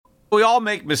We all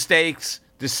make mistakes,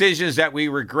 decisions that we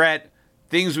regret,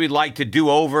 things we'd like to do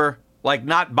over, like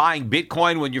not buying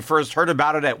Bitcoin when you first heard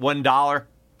about it at $1.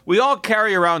 We all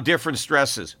carry around different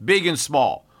stresses, big and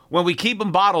small. When we keep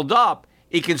them bottled up,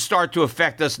 it can start to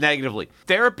affect us negatively.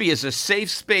 Therapy is a safe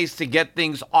space to get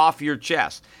things off your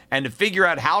chest and to figure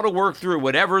out how to work through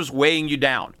whatever's weighing you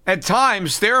down. At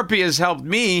times, therapy has helped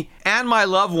me and my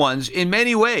loved ones in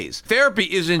many ways.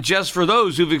 Therapy isn't just for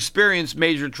those who've experienced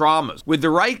major traumas. With the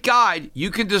right guide,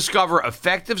 you can discover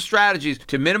effective strategies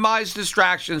to minimize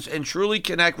distractions and truly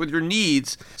connect with your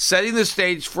needs, setting the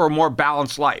stage for a more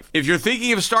balanced life. If you're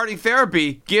thinking of starting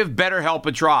therapy, give BetterHelp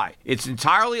a try. It's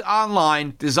entirely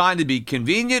online, designed to be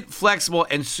convenient, flexible,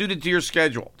 and suited to your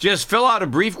schedule. Just fill out a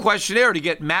brief questionnaire to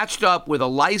get matched up with a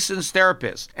licensed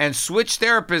therapist and switch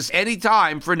therapists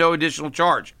anytime for no additional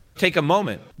charge. Take a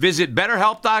moment. Visit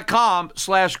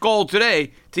BetterHelp.com/gold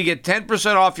today to get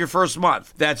 10% off your first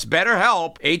month. That's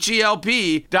BetterHelp,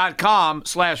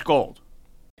 HELP.com/gold.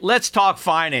 Let's talk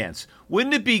finance.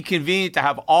 Wouldn't it be convenient to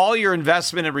have all your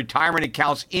investment and retirement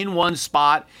accounts in one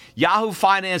spot? Yahoo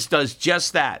Finance does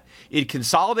just that. It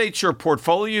consolidates your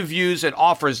portfolio views and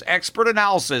offers expert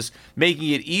analysis, making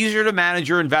it easier to manage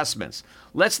your investments.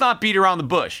 Let's not beat around the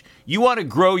bush. You want to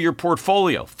grow your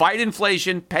portfolio, fight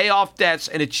inflation, pay off debts,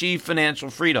 and achieve financial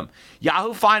freedom.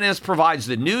 Yahoo Finance provides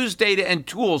the news, data, and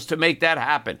tools to make that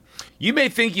happen. You may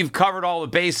think you've covered all the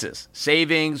bases,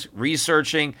 savings,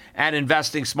 researching, and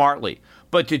investing smartly.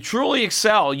 But to truly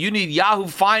excel, you need Yahoo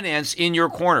Finance in your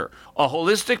corner. A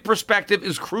holistic perspective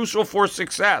is crucial for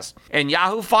success, and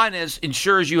Yahoo Finance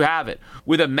ensures you have it.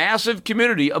 With a massive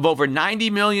community of over 90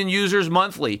 million users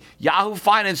monthly, Yahoo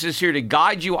Finance is here to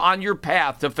guide you on your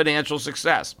path to financial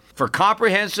success. For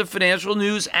comprehensive financial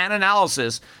news and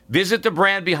analysis, visit the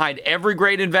brand behind every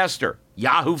great investor,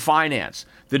 Yahoo Finance,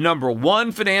 the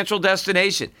 #1 financial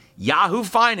destination,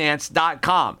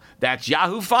 yahoofinance.com. That's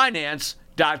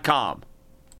yahoofinance.com.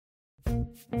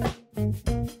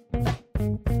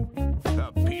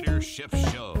 The Peter Schiff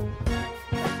Show.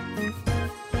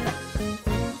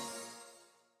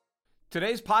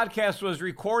 Today's podcast was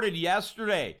recorded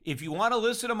yesterday. If you want to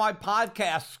listen to my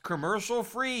podcasts commercial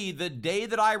free the day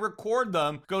that I record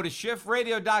them, go to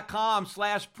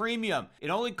shiftradio.com/premium. It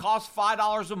only costs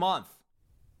 $5 a month.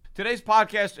 Today's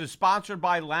podcast is sponsored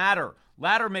by Ladder.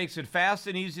 Ladder makes it fast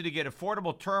and easy to get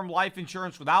affordable term life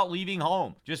insurance without leaving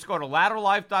home. Just go to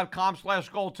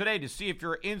ladderlife.com/gold today to see if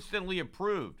you're instantly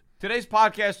approved. Today's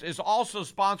podcast is also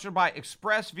sponsored by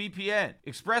ExpressVPN.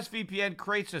 ExpressVPN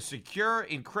creates a secure,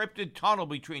 encrypted tunnel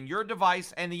between your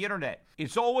device and the internet.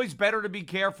 It's always better to be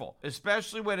careful,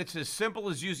 especially when it's as simple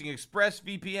as using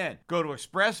ExpressVPN. Go to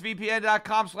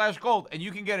expressvpn.com/gold and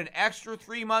you can get an extra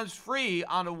 3 months free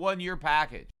on a 1-year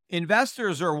package.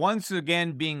 Investors are once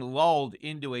again being lulled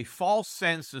into a false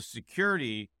sense of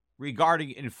security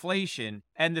regarding inflation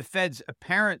and the Fed's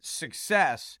apparent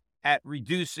success at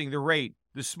reducing the rate.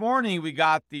 This morning, we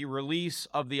got the release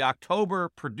of the October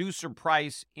Producer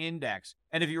Price Index.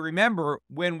 And if you remember,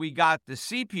 when we got the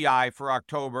CPI for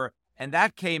October, and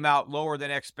that came out lower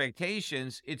than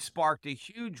expectations, it sparked a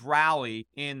huge rally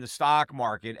in the stock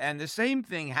market. And the same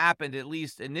thing happened, at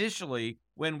least initially,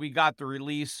 when we got the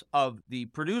release of the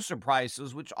producer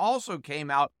prices, which also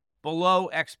came out below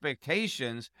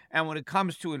expectations. And when it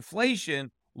comes to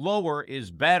inflation, lower is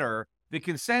better. The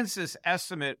consensus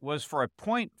estimate was for a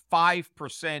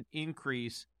 0.5%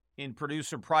 increase in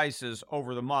producer prices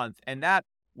over the month, and that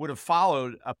would have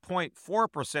followed a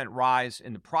 0.4% rise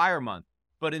in the prior month.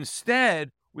 But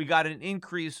instead, we got an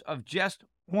increase of just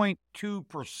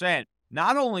 0.2%.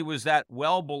 Not only was that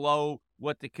well below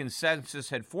what the consensus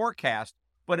had forecast,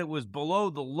 but it was below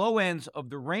the low ends of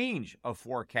the range of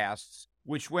forecasts,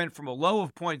 which went from a low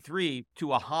of 0.3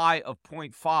 to a high of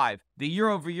 0.5. The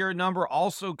year-over-year number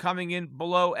also coming in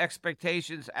below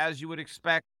expectations, as you would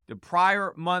expect. The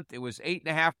prior month, it was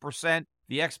 8.5%.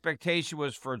 The expectation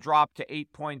was for a drop to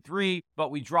 8.3, but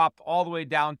we dropped all the way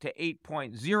down to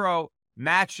 8.0,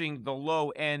 matching the low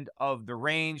end of the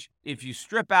range. If you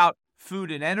strip out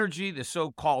food and energy, the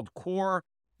so-called core,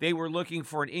 they were looking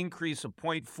for an increase of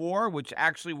 0.4, which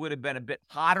actually would have been a bit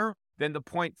hotter than the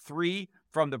 0.3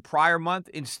 from the prior month.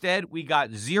 Instead, we got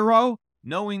zero,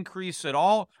 no increase at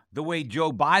all. The way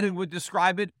Joe Biden would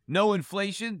describe it, no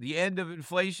inflation, the end of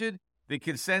inflation. The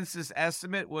consensus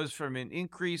estimate was from an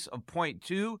increase of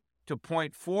 0.2 to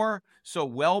 0.4, so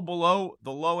well below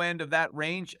the low end of that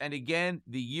range. And again,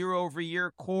 the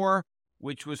year-over-year core,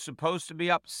 which was supposed to be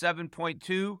up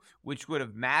 7.2, which would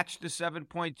have matched the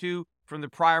 7.2 from the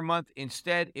prior month.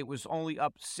 Instead, it was only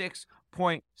up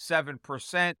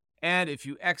 6.7%. And if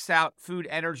you X out food,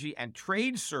 energy, and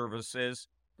trade services,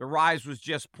 The rise was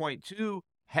just 0.2,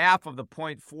 half of the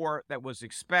 0.4 that was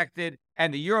expected,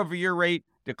 and the year-over-year rate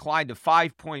declined to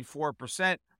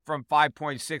 5.4% from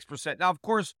 5.6%. Now, of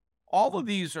course, all of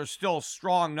these are still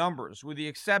strong numbers, with the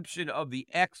exception of the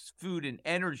ex-food and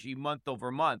energy month over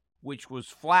month, which was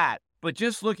flat. But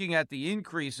just looking at the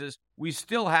increases, we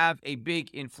still have a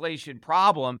big inflation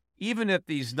problem, even if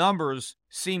these numbers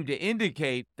seem to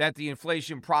indicate that the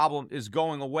inflation problem is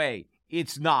going away.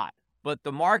 It's not. But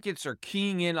the markets are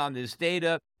keying in on this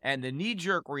data, and the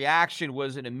knee-jerk reaction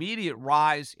was an immediate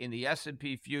rise in the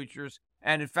S&P futures.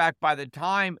 And in fact, by the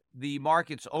time the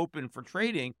markets opened for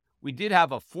trading, we did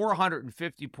have a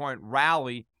 450-point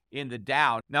rally in the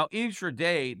Dow. Now,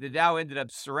 intraday, the Dow ended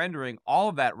up surrendering all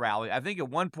of that rally. I think at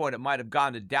one point it might have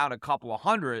gone down a couple of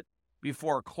hundred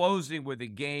before closing with a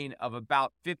gain of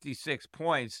about 56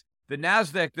 points. The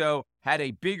Nasdaq, though, had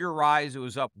a bigger rise. It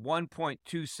was up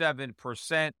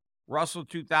 1.27%. Russell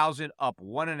 2000 up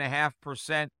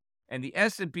 1.5%. And the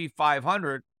S&P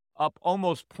 500 up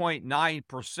almost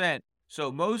 0.9%.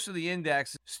 So most of the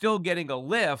index still getting a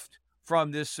lift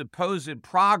from this supposed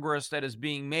progress that is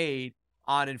being made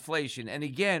on inflation. And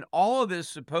again, all of this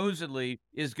supposedly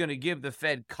is going to give the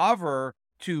Fed cover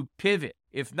to pivot,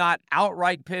 if not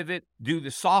outright pivot, do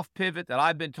the soft pivot that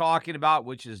I've been talking about,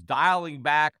 which is dialing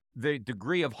back the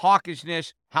degree of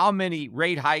hawkishness, how many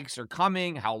rate hikes are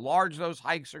coming, how large those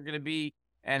hikes are going to be,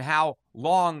 and how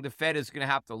long the Fed is going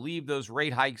to have to leave those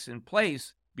rate hikes in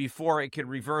place before it can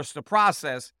reverse the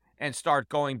process and start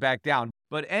going back down.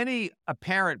 But any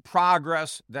apparent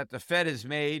progress that the Fed has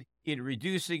made in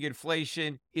reducing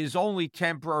inflation is only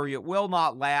temporary. It will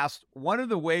not last. One of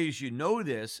the ways you know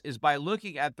this is by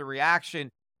looking at the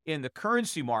reaction in the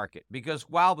currency market, because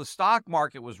while the stock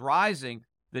market was rising,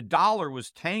 the dollar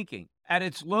was tanking. At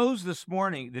its lows this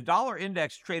morning, the dollar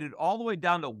index traded all the way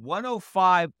down to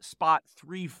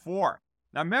 105.34.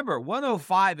 Now remember,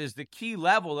 105 is the key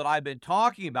level that I've been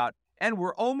talking about, and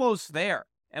we're almost there.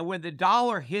 And when the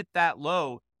dollar hit that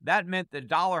low, that meant the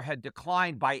dollar had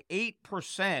declined by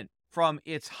 8% from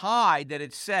its high that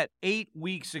it set 8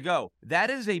 weeks ago. That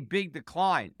is a big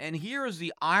decline. And here is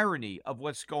the irony of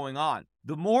what's going on.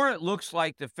 The more it looks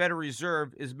like the Federal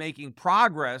Reserve is making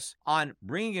progress on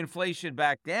bringing inflation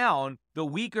back down, the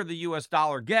weaker the U.S.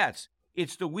 dollar gets.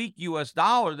 It's the weak U.S.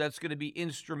 dollar that's going to be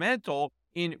instrumental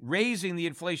in raising the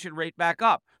inflation rate back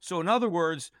up. So in other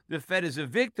words, the Fed is a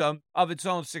victim of its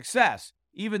own success,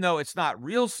 even though it's not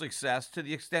real success to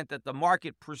the extent that the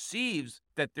market perceives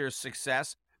that there's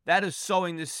success. That is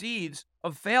sowing the seeds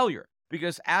of failure.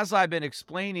 Because as I've been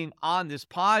explaining on this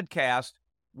podcast,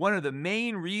 one of the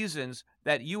main reasons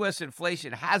that U.S.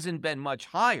 inflation hasn't been much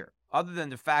higher, other than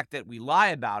the fact that we lie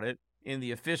about it in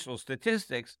the official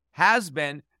statistics, has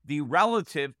been the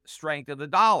relative strength of the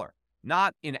dollar.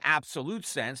 Not in absolute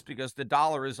sense, because the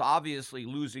dollar is obviously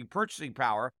losing purchasing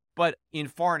power, but in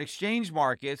foreign exchange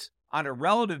markets, on a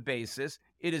relative basis,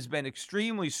 it has been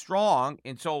extremely strong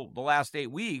until the last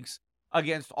 8 weeks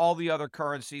against all the other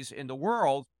currencies in the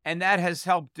world, and that has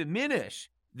helped diminish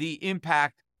the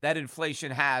impact that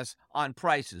inflation has on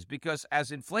prices. Because as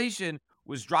inflation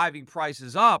was driving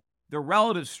prices up, the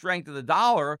relative strength of the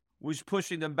dollar was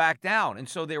pushing them back down. And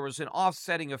so there was an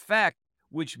offsetting effect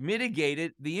which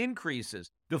mitigated the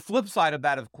increases. The flip side of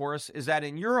that, of course, is that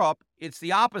in Europe, it's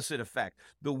the opposite effect.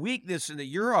 The weakness in the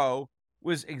euro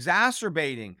was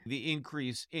exacerbating the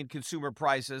increase in consumer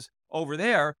prices over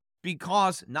there,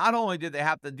 because not only did they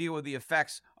have to deal with the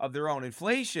effects of their own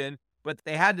inflation, but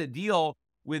they had to deal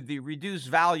with the reduced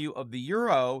value of the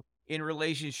euro in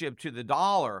relationship to the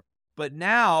dollar. But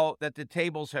now that the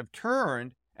tables have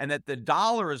turned and that the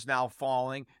dollar is now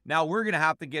falling, now we're going to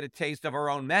have to get a taste of our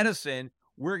own medicine.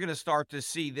 We're going to start to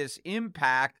see this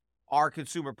impact our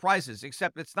consumer prices,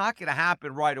 except it's not going to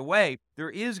happen right away.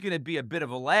 There is going to be a bit of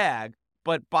a lag,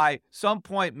 but by some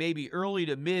point, maybe early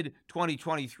to mid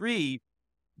 2023,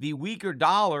 the weaker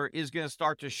dollar is going to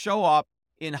start to show up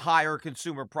in higher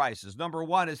consumer prices. Number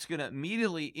one, it's going to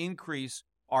immediately increase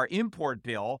our import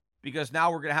bill, because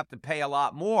now we're going to have to pay a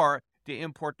lot more to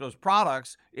import those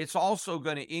products. It's also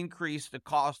going to increase the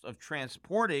cost of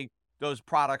transporting those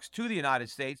products to the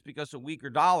United States, because a weaker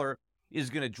dollar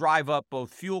is going to drive up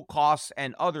both fuel costs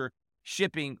and other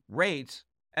shipping rates.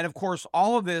 And of course,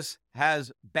 all of this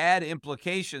has bad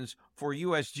implications for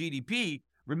U.S. GDP.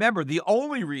 Remember, the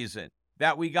only reason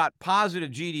that we got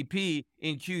positive GDP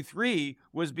in Q3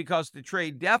 was because the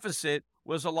trade deficit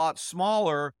was a lot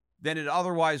smaller than it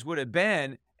otherwise would have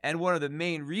been. And one of the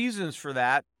main reasons for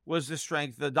that was the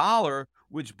strength of the dollar,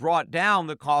 which brought down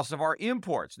the cost of our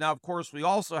imports. Now, of course, we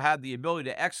also had the ability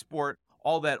to export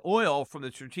all that oil from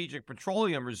the Strategic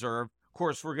Petroleum Reserve, Of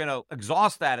course, we're going to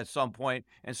exhaust that at some point,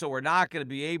 and so we're not going to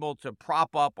be able to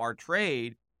prop up our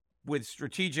trade with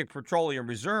strategic petroleum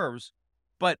reserves.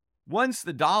 But once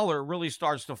the dollar really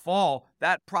starts to fall,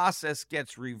 that process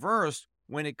gets reversed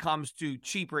when it comes to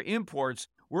cheaper imports.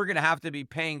 We're going to have to be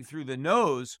paying through the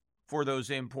nose for those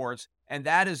imports, and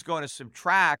that is going to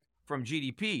subtract from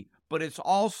GDP. But it's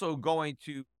also going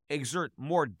to exert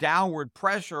more downward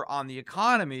pressure on the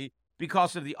economy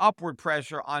because of the upward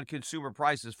pressure on consumer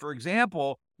prices. For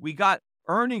example, we got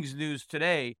earnings news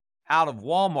today out of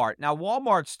Walmart. Now,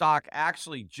 Walmart stock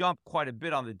actually jumped quite a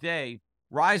bit on the day,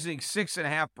 rising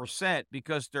 6.5%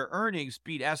 because their earnings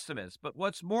beat estimates. But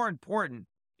what's more important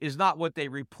is not what they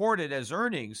reported as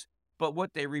earnings, but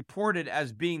what they reported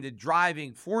as being the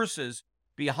driving forces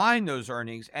behind those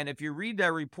earnings. And if you read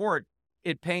that report,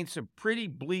 it paints a pretty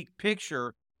bleak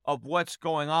picture of what's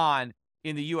going on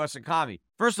in the U.S. economy.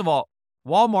 First of all,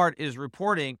 Walmart is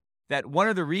reporting that one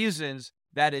of the reasons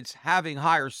that it's having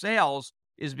higher sales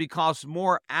is because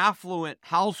more affluent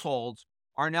households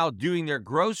are now doing their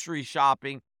grocery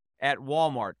shopping at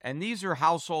Walmart. And these are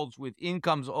households with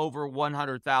incomes over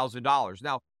 $100,000.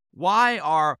 Now, why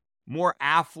are more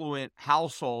affluent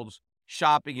households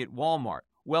shopping at Walmart?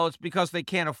 Well, it's because they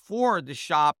can't afford to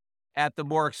shop at the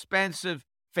more expensive,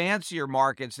 fancier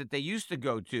markets that they used to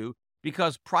go to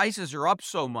because prices are up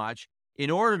so much. In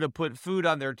order to put food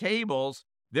on their tables,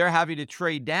 they're having to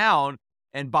trade down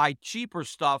and buy cheaper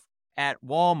stuff at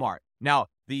Walmart. Now,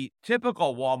 the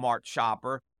typical Walmart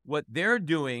shopper, what they're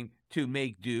doing to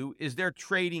make do is they're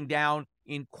trading down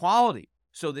in quality.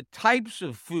 So the types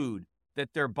of food that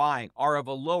they're buying are of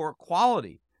a lower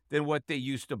quality than what they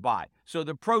used to buy. So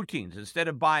the proteins, instead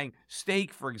of buying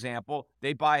steak, for example,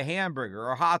 they buy a hamburger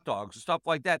or hot dogs, stuff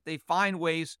like that. They find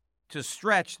ways to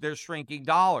stretch their shrinking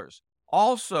dollars.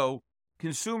 Also,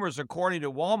 consumers, according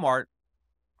to Walmart,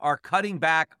 are cutting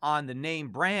back on the name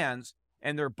brands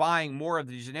and they're buying more of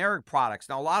the generic products.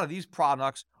 Now, a lot of these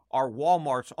products are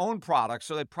Walmart's own products,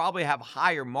 so they probably have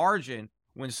higher margin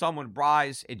when someone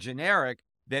buys a generic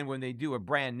than when they do a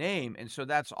brand name. And so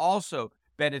that's also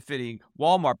benefiting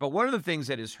Walmart. But one of the things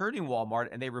that is hurting Walmart,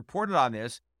 and they reported on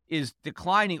this, is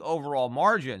declining overall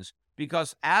margins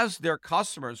because as their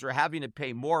customers are having to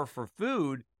pay more for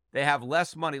food, they have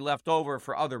less money left over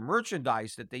for other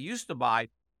merchandise that they used to buy,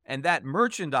 and that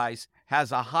merchandise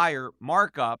has a higher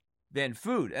markup than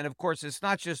food. And of course, it's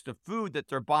not just the food that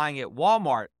they're buying at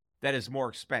Walmart that is more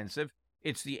expensive.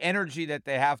 It's the energy that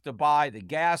they have to buy, the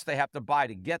gas they have to buy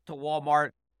to get to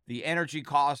Walmart, the energy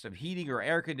cost of heating or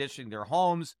air conditioning their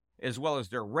homes, as well as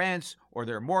their rents or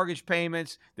their mortgage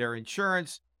payments, their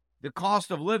insurance. The cost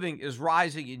of living is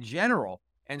rising in general,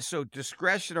 and so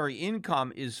discretionary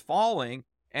income is falling,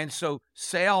 and so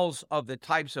sales of the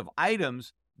types of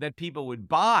items that people would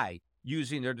buy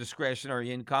using their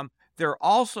discretionary income, they're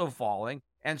also falling,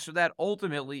 and so that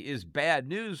ultimately is bad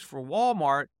news for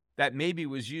Walmart that maybe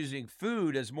was using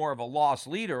food as more of a loss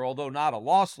leader, although not a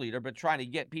loss leader, but trying to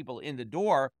get people in the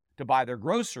door to buy their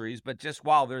groceries, but just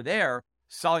while they're there,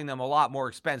 selling them a lot more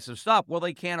expensive stuff. Well,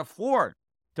 they can't afford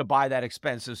to buy that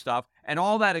expensive stuff, and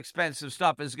all that expensive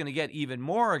stuff is going to get even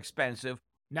more expensive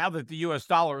now that the U.S.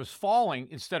 dollar is falling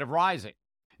instead of rising.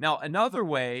 Now, another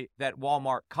way that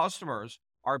Walmart customers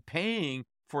are paying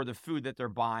for the food that they're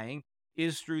buying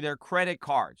is through their credit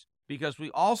cards, because we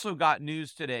also got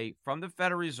news today from the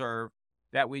Federal Reserve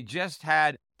that we just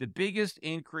had the biggest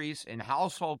increase in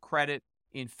household credit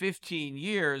in 15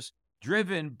 years,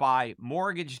 driven by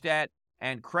mortgage debt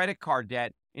and credit card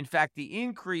debt. In fact, the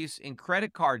increase in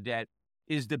credit card debt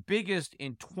is the biggest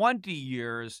in 20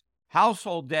 years.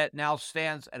 Household debt now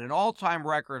stands at an all-time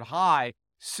record high,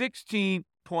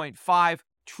 $16.5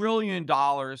 trillion.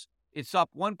 It's up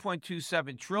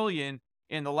 $1.27 trillion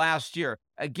in the last year.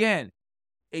 Again,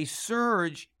 a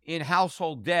surge in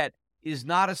household debt is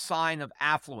not a sign of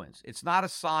affluence. It's not a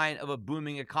sign of a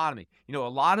booming economy. You know, a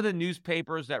lot of the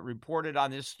newspapers that reported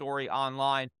on this story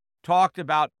online talked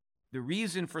about the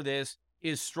reason for this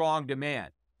is strong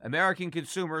demand. American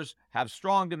consumers have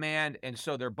strong demand, and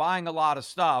so they're buying a lot of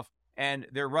stuff, and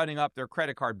they're running up their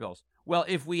credit card bills. Well,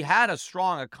 if we had a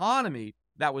strong economy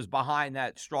that was behind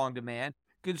that strong demand,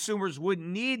 consumers wouldn't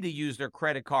need to use their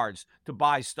credit cards to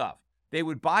buy stuff. They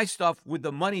would buy stuff with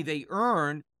the money they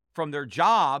earn from their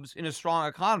jobs in a strong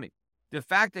economy. The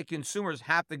fact that consumers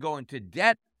have to go into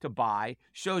debt to buy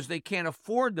shows they can't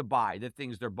afford to buy the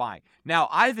things they're buying. Now,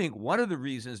 I think one of the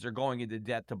reasons they're going into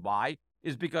debt to buy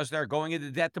is because they're going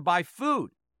into debt to buy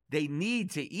food. They need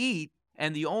to eat,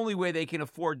 and the only way they can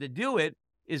afford to do it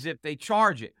is if they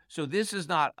charge it. So this is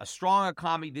not a strong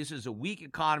economy. This is a weak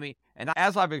economy. And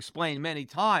as I've explained many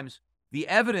times, the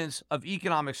evidence of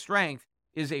economic strength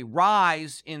is a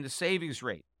rise in the savings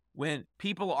rate. When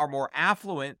people are more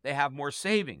affluent, they have more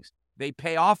savings. They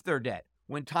pay off their debt.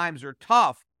 When times are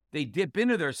tough, they dip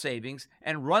into their savings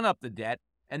and run up the debt.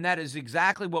 And that is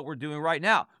exactly what we're doing right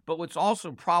now. But what's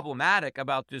also problematic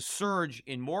about this surge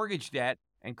in mortgage debt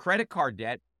and credit card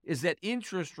debt is that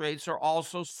interest rates are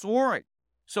also soaring.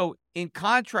 So in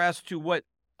contrast to what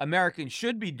Americans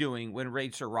should be doing when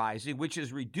rates are rising, which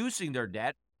is reducing their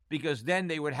debt, because then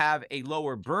they would have a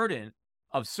lower burden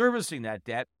of servicing that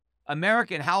debt,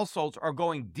 American households are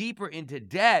going deeper into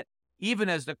debt, even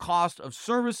as the cost of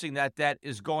servicing that debt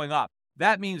is going up.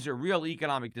 That means a real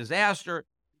economic disaster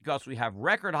because we have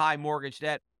record high mortgage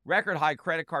debt, record high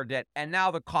credit card debt, and now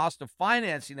the cost of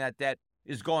financing that debt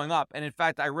is going up. And in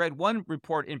fact, I read one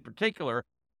report in particular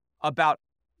about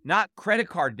not credit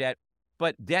card debt,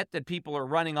 but debt that people are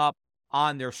running up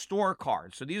on their store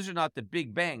cards. So these are not the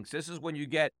big banks. This is when you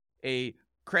get a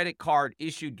credit card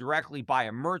issued directly by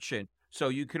a merchant, so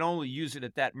you can only use it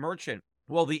at that merchant.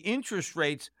 Well, the interest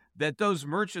rates that those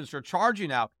merchants are charging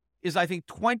now is, I think,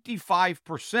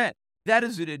 25%. That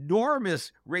is an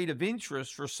enormous rate of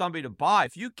interest for somebody to buy.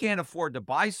 If you can't afford to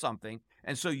buy something,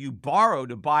 and so you borrow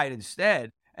to buy it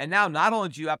instead, and now not only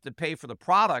do you have to pay for the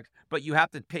product, but you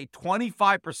have to pay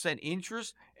 25%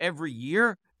 interest every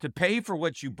year to pay for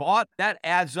what you bought, that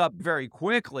adds up very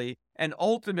quickly, and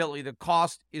ultimately the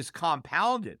cost is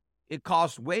compounded. It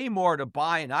costs way more to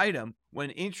buy an item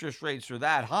when interest rates are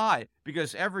that high,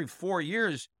 because every 4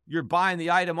 years you're buying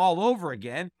the item all over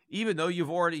again, even though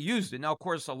you've already used it. Now, of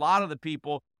course, a lot of the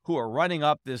people who are running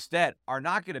up this debt are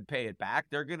not going to pay it back.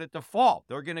 They're going to default.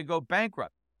 They're going to go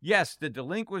bankrupt. Yes, the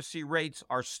delinquency rates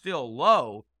are still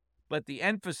low, but the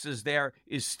emphasis there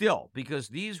is still because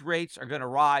these rates are going to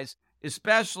rise,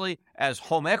 especially as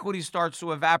home equity starts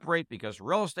to evaporate because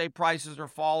real estate prices are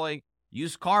falling,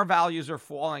 used car values are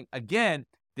falling. Again,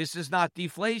 this is not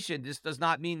deflation. This does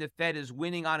not mean the Fed is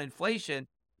winning on inflation,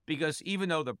 because even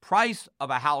though the price of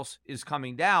a house is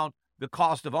coming down, the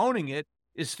cost of owning it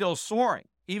is still soaring.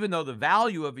 Even though the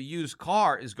value of a used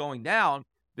car is going down,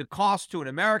 the cost to an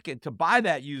American to buy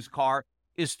that used car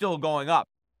is still going up.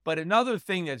 But another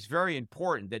thing that's very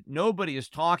important that nobody is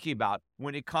talking about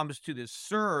when it comes to this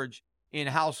surge in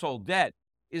household debt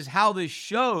is how this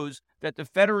shows that the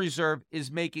Federal Reserve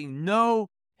is making no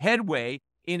headway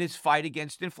in its fight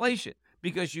against inflation.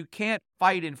 Because you can't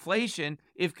fight inflation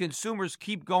if consumers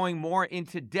keep going more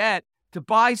into debt to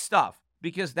buy stuff,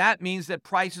 because that means that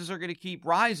prices are going to keep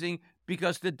rising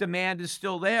because the demand is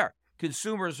still there.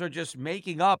 Consumers are just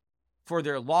making up for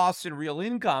their loss in real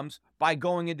incomes by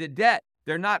going into debt.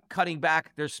 They're not cutting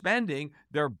back their spending,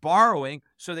 they're borrowing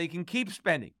so they can keep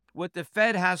spending. What the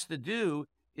Fed has to do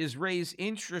is raise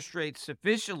interest rates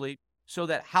sufficiently so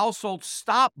that households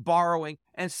stop borrowing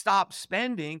and stop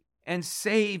spending and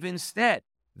save instead.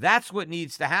 That's what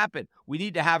needs to happen. We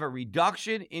need to have a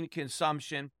reduction in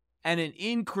consumption and an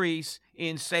increase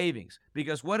in savings.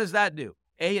 Because what does that do?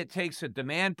 A, it takes the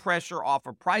demand pressure off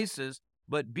of prices,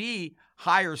 but B,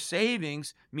 higher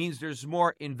savings means there's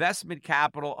more investment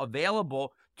capital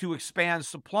available to expand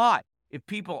supply. If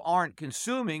people aren't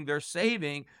consuming, they're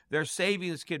saving, their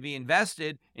savings can be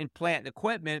invested in plant and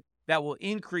equipment that will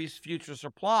increase future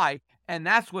supply, and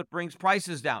that's what brings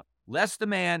prices down. Less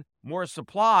demand, more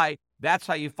supply, that's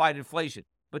how you fight inflation.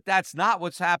 But that's not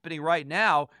what's happening right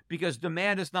now because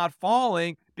demand is not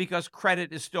falling because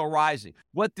credit is still rising.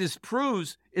 What this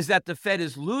proves is that the Fed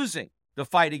is losing the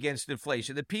fight against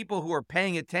inflation. The people who are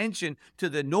paying attention to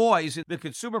the noise in the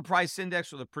consumer price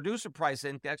index or the producer price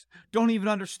index don't even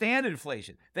understand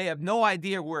inflation. They have no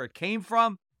idea where it came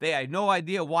from. They have no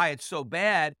idea why it's so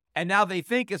bad. And now they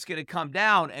think it's going to come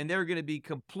down, and they're going to be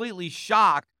completely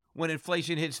shocked when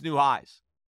inflation hits new highs.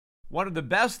 One of the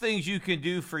best things you can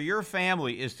do for your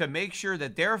family is to make sure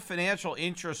that their financial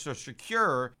interests are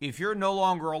secure if you're no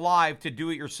longer alive to do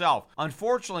it yourself.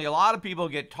 Unfortunately, a lot of people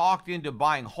get talked into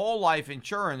buying whole life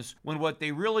insurance when what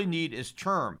they really need is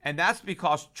term. And that's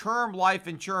because term life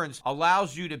insurance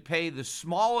allows you to pay the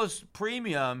smallest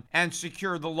premium and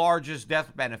secure the largest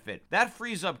death benefit. That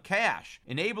frees up cash,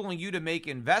 enabling you to make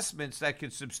investments that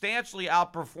could substantially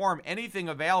outperform anything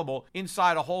available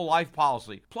inside a whole life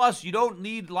policy. Plus, you don't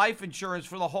need life insurance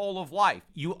for the whole of life.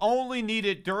 You only need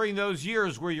it during those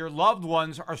years where your loved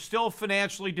ones are still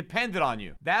financially dependent on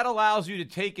you. That allows you to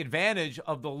take advantage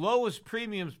of the lowest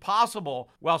premiums possible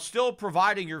while still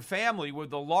providing your family with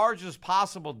the largest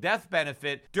possible death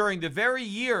benefit during the very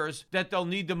years that they'll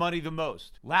need the money the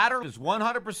most. Ladder is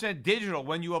 100% digital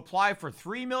when you apply for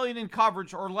 $3 million in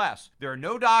coverage or less. There are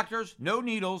no doctors, no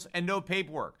needles, and no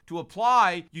paperwork. To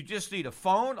apply, you just need a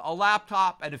phone, a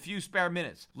laptop, and a few spare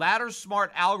minutes. Ladder's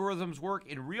smart algorithm algorithms work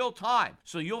in real time,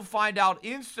 so you'll find out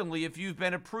instantly if you've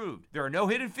been approved. There are no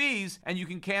hidden fees, and you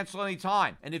can cancel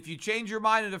anytime. And if you change your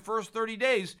mind in the first 30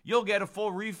 days, you'll get a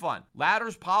full refund.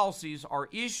 Ladder's policies are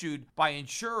issued by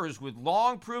insurers with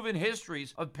long proven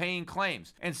histories of paying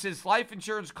claims. And since life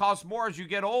insurance costs more as you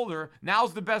get older,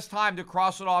 now's the best time to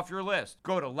cross it off your list.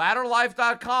 Go to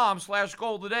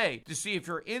ladderlife.com/gold today to see if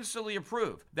you're instantly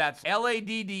approved. That's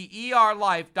LADDER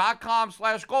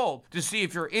life.com/gold to see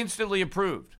if you're instantly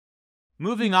approved.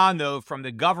 Moving on, though, from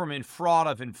the government fraud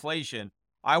of inflation,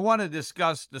 I want to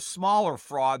discuss the smaller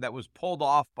fraud that was pulled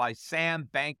off by Sam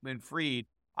Bankman-Fried.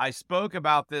 I spoke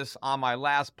about this on my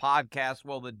last podcast.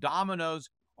 Well, the dominoes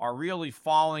are really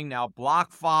falling now.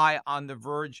 BlockFi on the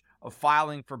verge of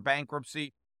filing for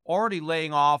bankruptcy, already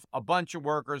laying off a bunch of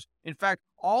workers. In fact,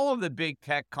 all of the big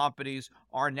tech companies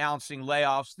are announcing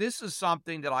layoffs. This is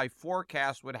something that I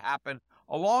forecast would happen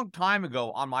a long time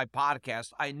ago on my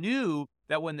podcast. I knew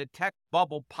that when the tech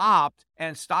bubble popped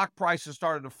and stock prices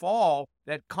started to fall,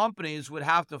 that companies would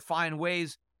have to find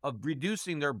ways of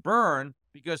reducing their burn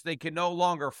because they can no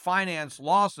longer finance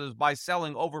losses by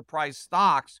selling overpriced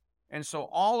stocks. And so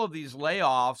all of these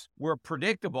layoffs were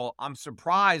predictable. I'm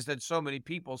surprised that so many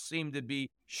people seem to be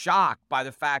shocked by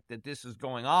the fact that this is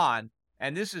going on,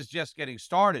 and this is just getting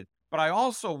started. But I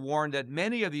also warned that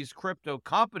many of these crypto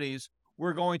companies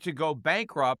were going to go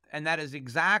bankrupt, and that is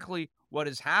exactly what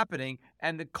is happening.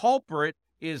 And the culprit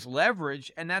is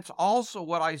leverage, and that's also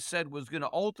what I said was going to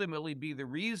ultimately be the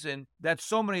reason that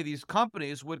so many of these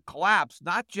companies would collapse,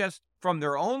 not just from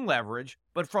their own leverage,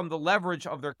 but from the leverage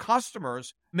of their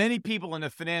customers. Many people in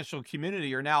the financial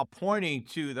community are now pointing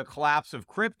to the collapse of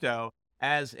crypto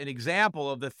as an example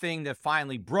of the thing that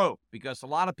finally broke, because a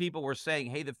lot of people were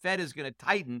saying, hey, the Fed is going to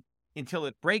tighten until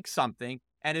it breaks something,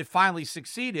 and it finally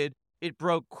succeeded. It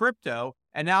broke crypto,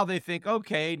 and now they think,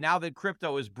 okay, now that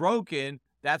crypto is broken,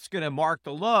 that's going to mark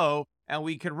the low and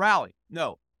we can rally.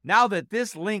 No, now that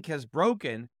this link has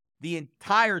broken, the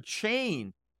entire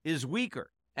chain is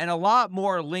weaker and a lot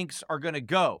more links are going to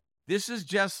go. This is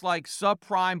just like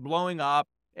subprime blowing up.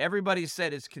 Everybody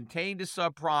said it's contained to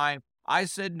subprime. I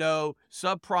said no,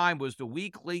 subprime was the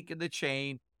weak link in the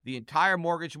chain. The entire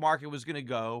mortgage market was going to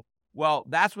go. Well,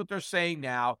 that's what they're saying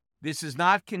now. This is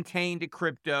not contained to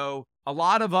crypto. A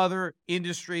lot of other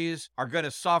industries are going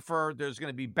to suffer. There's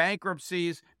going to be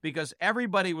bankruptcies because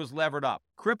everybody was levered up.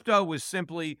 Crypto was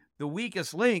simply the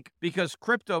weakest link because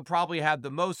crypto probably had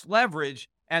the most leverage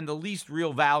and the least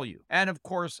real value. And of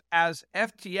course, as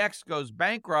FTX goes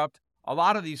bankrupt, a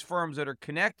lot of these firms that are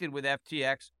connected with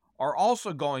FTX are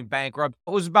also going bankrupt.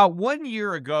 It was about 1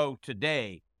 year ago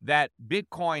today that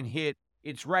Bitcoin hit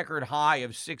its record high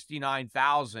of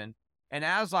 69,000. And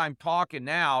as I'm talking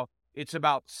now, it's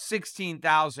about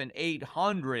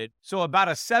 16,800. So about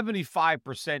a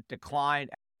 75% decline.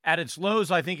 At its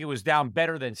lows, I think it was down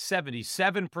better than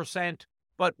 77%.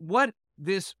 But what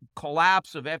this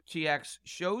collapse of FTX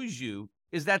shows you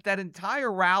is that that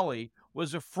entire rally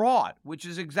was a fraud, which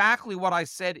is exactly what I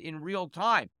said in real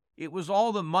time. It was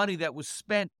all the money that was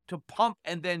spent to pump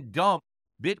and then dump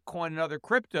Bitcoin and other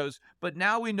cryptos. But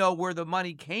now we know where the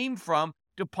money came from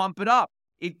to pump it up.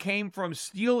 It came from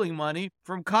stealing money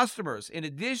from customers. In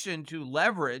addition to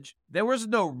leverage, there was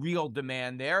no real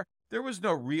demand there. There was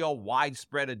no real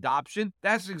widespread adoption.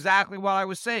 That's exactly what I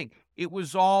was saying. It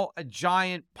was all a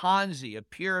giant Ponzi, a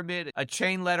pyramid, a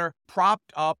chain letter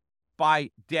propped up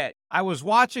by debt. I was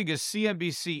watching a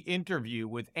CNBC interview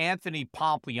with Anthony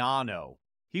Pompliano.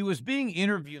 He was being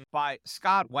interviewed by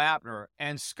Scott Wapner,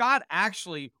 and Scott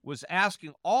actually was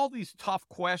asking all these tough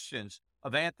questions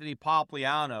of Anthony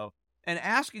Pompliano and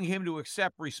asking him to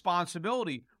accept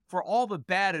responsibility for all the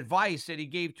bad advice that he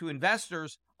gave to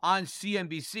investors on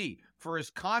CNBC, for his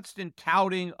constant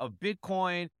touting of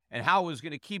Bitcoin and how it was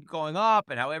going to keep going up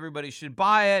and how everybody should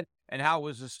buy it and how it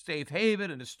was a safe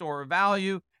haven and a store of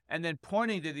value, and then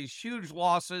pointing to these huge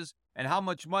losses and how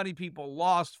much money people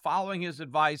lost following his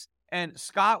advice. And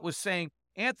Scott was saying,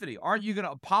 Anthony, aren't you going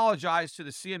to apologize to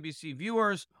the CNBC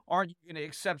viewers? Aren't you going to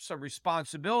accept some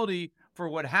responsibility for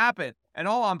what happened? And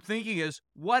all I'm thinking is,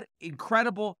 what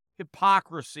incredible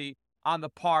hypocrisy on the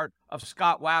part of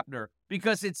Scott Wapner,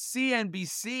 because it's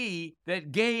CNBC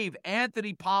that gave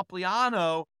Anthony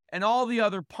Pompliano and all the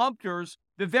other pumpers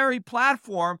the very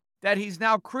platform that he's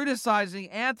now criticizing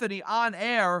Anthony on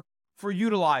air for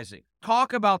utilizing.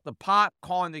 Talk about the pot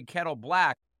calling the kettle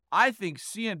black. I think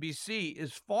CNBC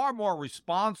is far more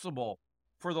responsible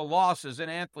for the losses than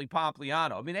Anthony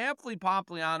Pompliano. I mean, Anthony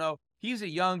Pompliano, he's a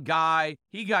young guy.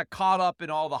 He got caught up in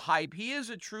all the hype. He is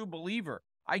a true believer.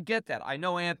 I get that. I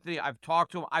know Anthony. I've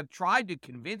talked to him. I've tried to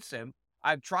convince him.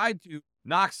 I've tried to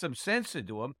knock some sense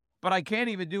into him. but I can't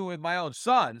even do it with my own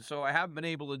son, so I haven't been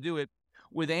able to do it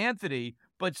with Anthony.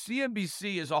 But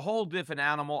CNBC is a whole different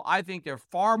animal. I think they're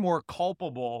far more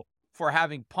culpable for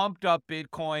having pumped up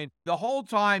Bitcoin. The whole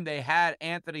time they had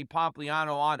Anthony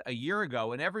Pompliano on a year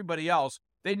ago and everybody else,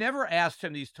 they never asked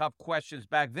him these tough questions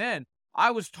back then.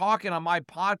 I was talking on my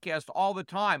podcast all the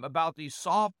time about these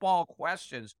softball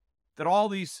questions that all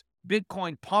these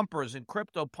Bitcoin pumpers and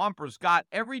crypto pumpers got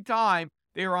every time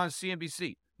they were on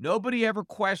CNBC. Nobody ever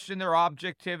questioned their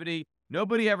objectivity.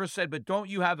 Nobody ever said, but don't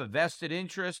you have a vested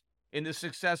interest in the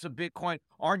success of Bitcoin?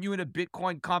 Aren't you in a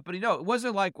Bitcoin company? No, it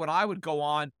wasn't like when I would go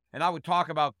on and I would talk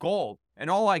about gold, and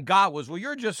all I got was, well,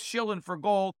 you're just shilling for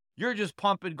gold. You're just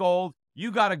pumping gold.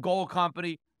 You got a gold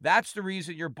company. That's the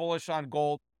reason you're bullish on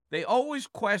gold. They always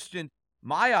questioned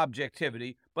my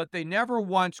objectivity, but they never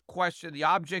once questioned the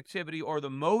objectivity or the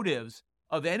motives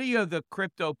of any of the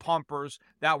crypto pumpers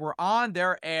that were on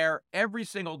their air every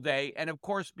single day. And of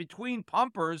course, between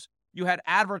pumpers, you had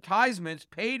advertisements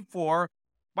paid for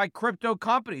by crypto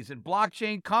companies and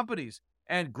blockchain companies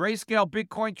and Grayscale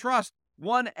Bitcoin Trust.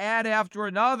 One ad after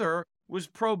another was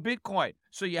pro-Bitcoin.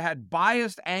 So you had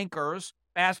biased anchors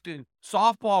asking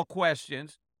softball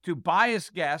questions to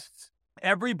biased guests.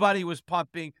 Everybody was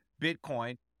pumping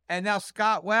Bitcoin. And now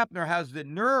Scott Wapner has the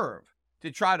nerve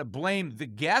to try to blame the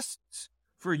guests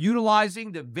for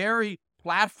utilizing the very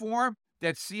platform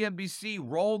that CNBC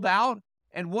rolled out.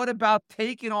 And what about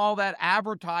taking all that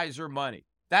advertiser money?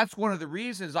 That's one of the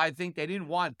reasons I think they didn't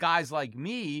want guys like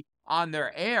me on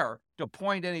their air to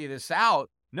point any of this out.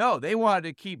 No, they wanted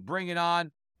to keep bringing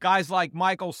on guys like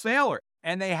Michael Saylor.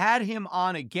 And they had him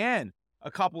on again a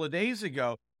couple of days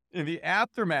ago in the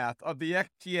aftermath of the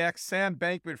FTX Sam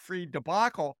Bankman-Fried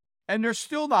debacle. And they're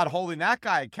still not holding that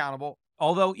guy accountable.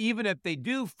 Although even if they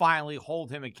do finally hold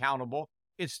him accountable,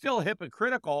 it's still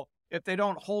hypocritical if they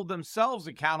don't hold themselves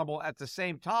accountable at the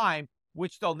same time,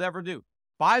 which they'll never do.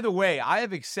 By the way, I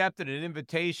have accepted an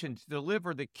invitation to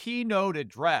deliver the keynote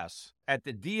address at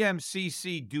the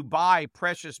DMCC Dubai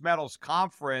Precious Metals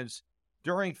Conference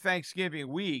during Thanksgiving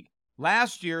week.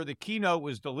 Last year, the keynote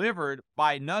was delivered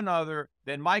by none other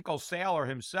than Michael Saylor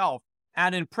himself.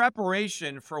 And in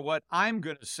preparation for what I'm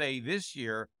going to say this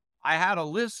year, I had to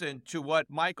listen to what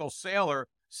Michael Saylor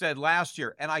said last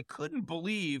year. And I couldn't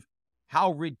believe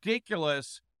how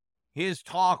ridiculous his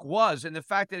talk was, and the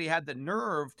fact that he had the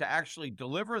nerve to actually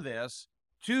deliver this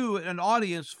to an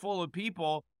audience full of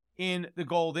people in the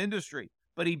gold industry.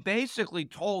 But he basically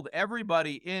told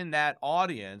everybody in that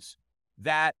audience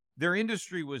that their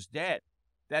industry was dead,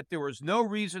 that there was no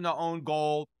reason to own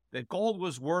gold, that gold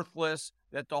was worthless,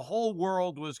 that the whole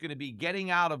world was going to be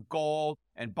getting out of gold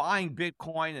and buying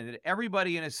Bitcoin, and that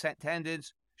everybody in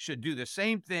attendance should do the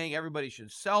same thing. Everybody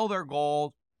should sell their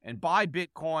gold and buy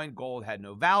Bitcoin. Gold had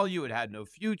no value. It had no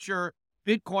future.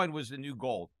 Bitcoin was the new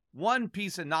gold. One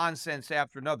piece of nonsense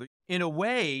after another. In a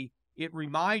way, it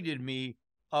reminded me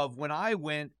of when I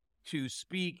went to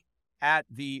speak at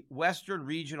the Western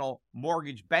Regional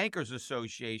Mortgage Bankers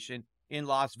Association in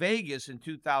Las Vegas in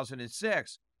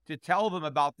 2006 to tell them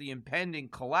about the impending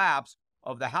collapse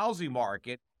of the housing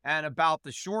market and about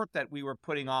the short that we were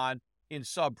putting on in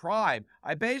subprime.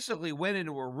 I basically went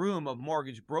into a room of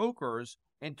mortgage brokers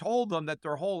and told them that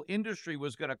their whole industry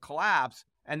was going to collapse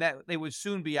and that they would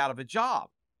soon be out of a job.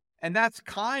 And that's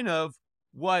kind of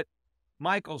what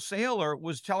Michael Saylor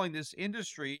was telling this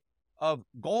industry of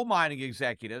gold mining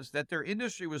executives, that their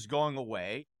industry was going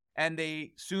away and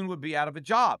they soon would be out of a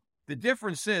job. The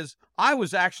difference is I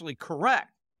was actually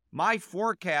correct. My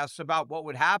forecasts about what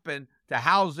would happen to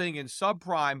housing and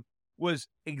subprime was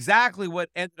exactly what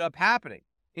ended up happening.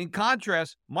 In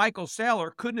contrast, Michael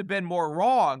Saylor couldn't have been more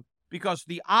wrong, because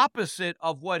the opposite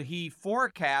of what he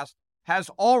forecast has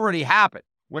already happened.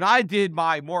 When I did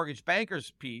my mortgage banker's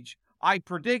speech, I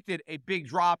predicted a big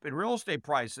drop in real estate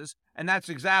prices, and that's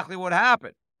exactly what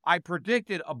happened. I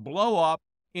predicted a blow up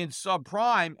in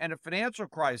subprime and a financial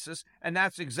crisis, and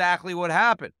that's exactly what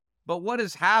happened. But what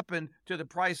has happened to the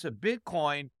price of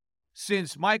Bitcoin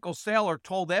since Michael Saylor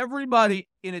told everybody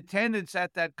in attendance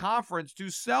at that conference to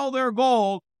sell their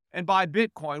gold and buy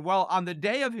Bitcoin? Well, on the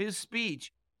day of his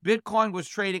speech, Bitcoin was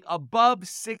trading above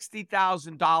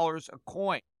 $60,000 a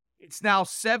coin. It's now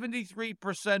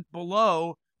 73%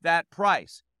 below that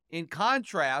price. In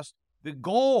contrast, the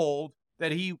gold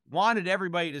that he wanted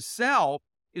everybody to sell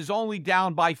is only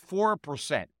down by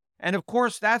 4%. And of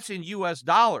course, that's in US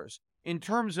dollars. In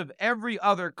terms of every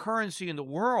other currency in the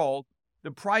world,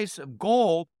 the price of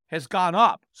gold has gone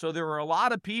up. So there were a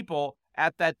lot of people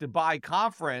at that Dubai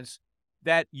conference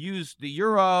that used the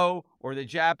euro or the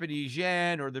Japanese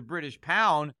yen or the British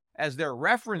pound as their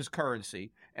reference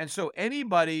currency. And so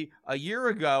anybody a year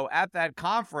ago at that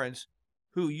conference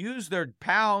who used their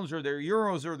pounds or their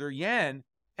euros or their yen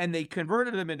and they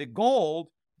converted them into gold,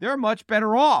 they're much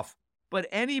better off. But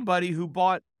anybody who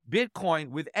bought Bitcoin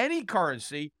with any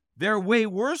currency, they're way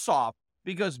worse off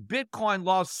because Bitcoin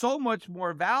lost so much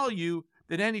more value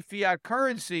than any fiat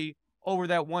currency over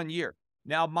that 1 year.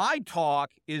 Now, my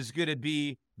talk is going to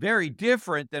be very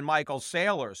different than Michael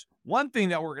Saylor's. One thing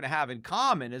that we're going to have in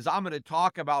common is I'm going to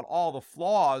talk about all the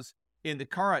flaws in the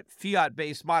current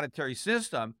fiat-based monetary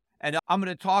system, and I'm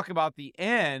going to talk about the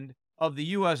end of the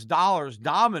U.S. dollar's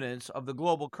dominance of the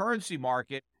global currency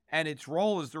market and its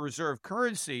role as the reserve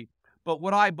currency. But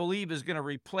what I believe is going to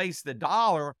replace the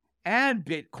dollar and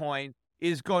Bitcoin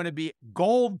is going to be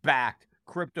gold-backed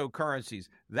cryptocurrencies.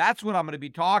 That's what I'm going to be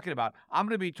talking about. I'm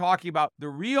going to be talking about the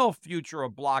real future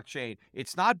of blockchain.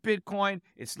 It's not Bitcoin.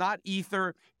 It's not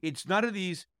Ether. It's none of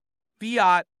these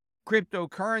fiat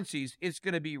cryptocurrencies. It's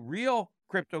going to be real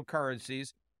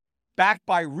cryptocurrencies backed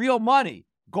by real money,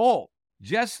 gold,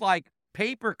 just like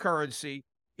paper currency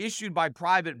issued by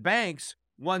private banks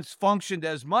once functioned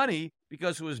as money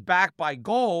because it was backed by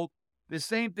gold. The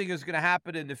same thing is going to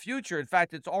happen in the future. In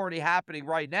fact, it's already happening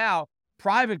right now.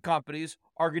 Private companies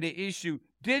are going to issue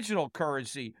digital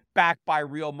currency backed by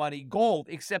real money, gold,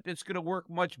 except it's going to work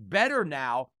much better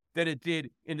now than it did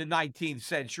in the 19th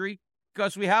century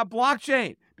because we have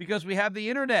blockchain, because we have the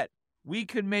internet. We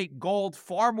can make gold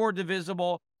far more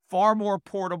divisible, far more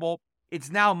portable.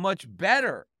 It's now much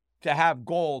better to have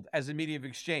gold as a medium of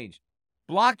exchange.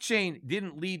 Blockchain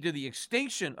didn't lead to the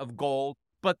extinction of gold,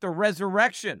 but the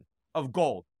resurrection of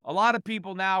gold. A lot of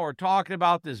people now are talking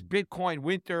about this Bitcoin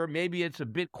winter. Maybe it's a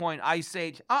Bitcoin ice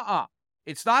age.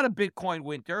 It's not a Bitcoin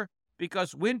winter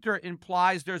because winter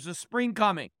implies there's a spring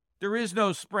coming. There is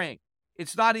no spring.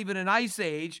 It's not even an ice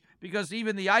age because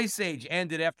even the ice age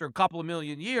ended after a couple of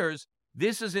million years.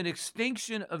 This is an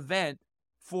extinction event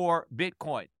for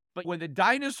Bitcoin. But when the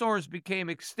dinosaurs became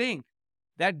extinct,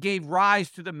 that gave rise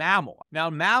to the mammal.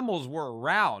 Now, mammals were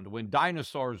around when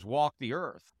dinosaurs walked the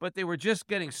earth, but they were just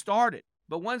getting started.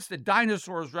 But once the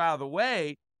dinosaurs were out of the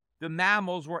way, the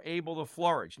mammals were able to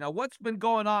flourish. Now, what's been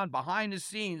going on behind the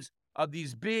scenes of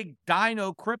these big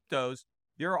dino cryptos?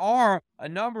 There are a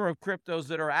number of cryptos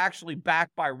that are actually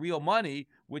backed by real money,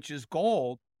 which is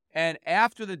gold. And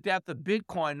after the death of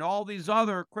Bitcoin and all these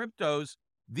other cryptos,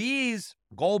 these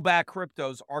gold-backed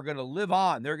cryptos are going to live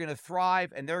on. They're going to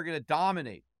thrive and they're going to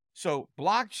dominate. So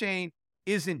blockchain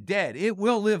isn't dead. It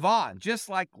will live on, just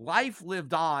like life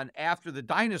lived on after the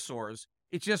dinosaurs.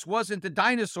 It just wasn't the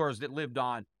dinosaurs that lived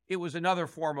on. It was another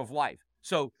form of life.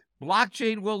 So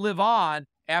blockchain will live on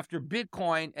after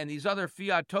Bitcoin and these other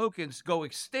fiat tokens go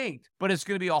extinct, but it's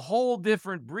going to be a whole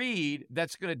different breed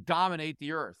that's going to dominate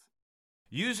the earth.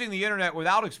 Using the internet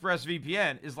without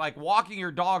ExpressVPN is like walking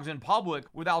your dogs in public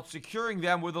without securing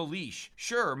them with a leash.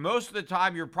 Sure, most of the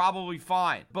time you're probably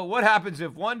fine, but what happens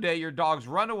if one day your dogs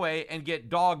run away and get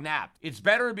dog napped? It's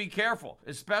better to be careful,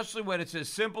 especially when it's as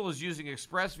simple as using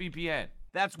ExpressVPN.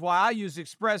 That's why I use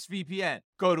ExpressVPN.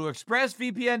 Go to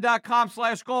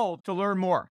expressvpn.com/gold to learn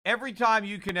more. Every time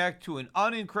you connect to an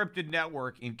unencrypted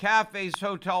network in cafes,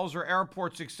 hotels, or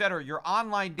airports, etc., your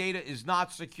online data is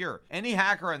not secure. Any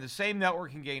hacker on the same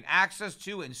network can gain access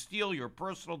to and steal your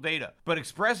personal data. But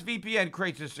ExpressVPN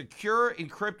creates a secure,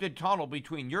 encrypted tunnel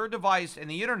between your device and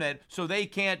the internet so they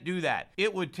can't do that.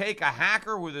 It would take a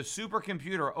hacker with a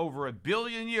supercomputer over 1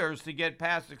 billion years to get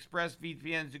past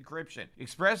ExpressVPN's encryption.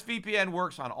 ExpressVPN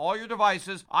works on all your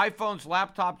devices, iPhones,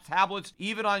 laptops, tablets,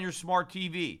 even on your smart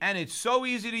TV. And it's so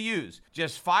easy to use.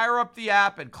 Just fire up the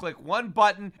app and click one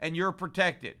button and you're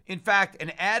protected. In fact,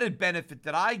 an added benefit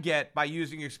that I get by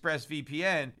using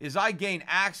ExpressVPN is I gain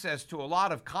access to a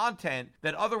lot of content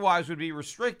that otherwise would be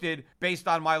restricted based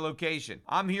on my location.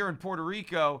 I'm here in Puerto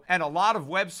Rico and a lot of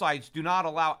websites do not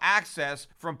allow access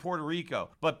from Puerto Rico.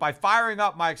 But by firing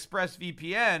up my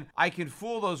ExpressVPN, I can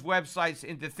fool those websites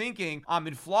into thinking I'm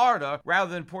in Florida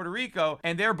rather than Puerto Rico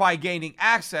and thereby gaining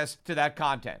access to that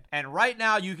content. And right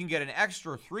now you can get an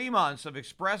extra 3 months of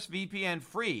ExpressVPN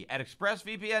free at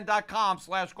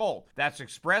expressvpn.com/gold. That's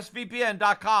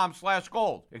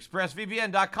expressvpn.com/gold.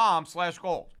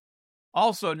 expressvpn.com/gold.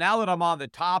 Also, now that I'm on the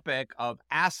topic of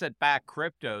asset-backed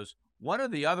cryptos, one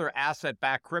of the other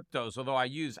asset-backed cryptos, although I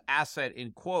use asset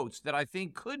in quotes, that I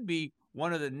think could be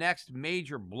one of the next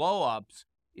major blow-ups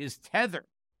is Tether.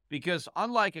 Because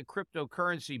unlike a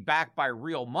cryptocurrency backed by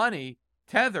real money,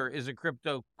 Tether is a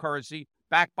cryptocurrency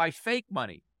backed by fake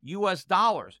money. U.S.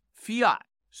 dollars, fiat.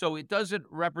 So it doesn't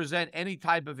represent any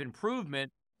type of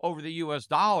improvement over the U.S.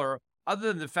 dollar other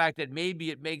than the fact that maybe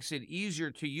it makes it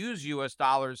easier to use U.S.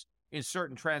 dollars in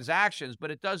certain transactions,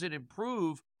 but it doesn't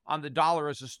improve on the dollar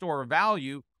as a store of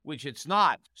value, which it's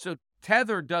not. So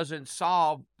Tether doesn't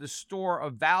solve the store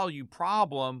of value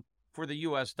problem for the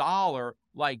US dollar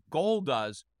like gold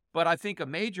does. But I think a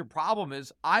major problem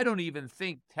is I don't even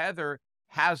think Tether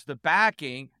has the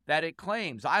backing that it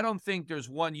claims. I don't think there's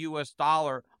one US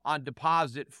dollar on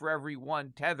deposit for every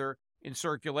one Tether in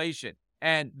circulation.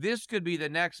 And this could be the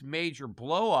next major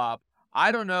blow up.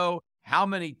 I don't know how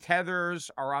many Tethers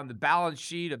are on the balance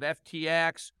sheet of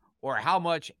FTX or how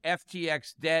much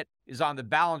FTX debt is on the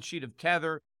balance sheet of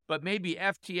Tether, but maybe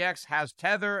FTX has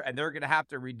Tether and they're going to have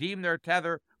to redeem their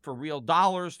Tether for real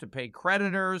dollars to pay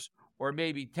creditors, or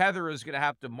maybe Tether is going to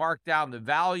have to mark down the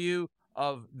value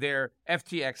of their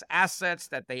FTX assets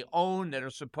that they own that are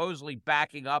supposedly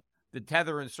backing up the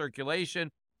Tether in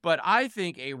circulation. But I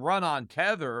think a run on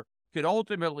Tether could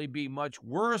ultimately be much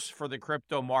worse for the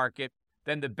crypto market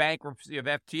than the bankruptcy of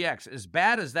FTX. As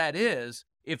bad as that is,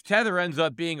 if Tether ends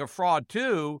up being a fraud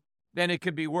too, then it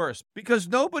could be worse, because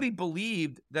nobody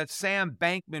believed that Sam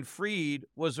Bankman-Fried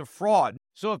was a fraud.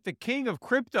 So if the king of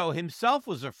crypto himself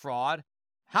was a fraud,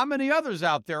 how many others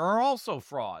out there are also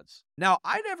frauds? Now,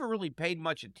 I never really paid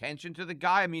much attention to the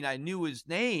guy. I mean, I knew his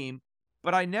name,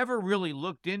 but I never really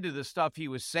looked into the stuff he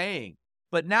was saying.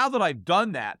 But now that I've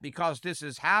done that, because this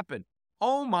has happened,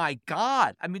 oh my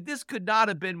God. I mean, this could not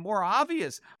have been more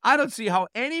obvious. I don't see how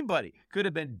anybody could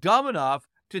have been dumb enough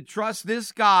to trust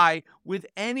this guy with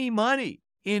any money.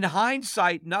 In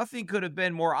hindsight, nothing could have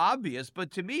been more obvious. But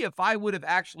to me, if I would have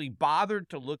actually bothered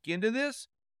to look into this,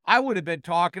 I would have been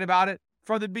talking about it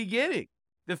from the beginning.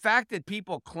 The fact that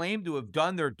people claim to have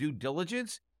done their due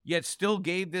diligence, yet still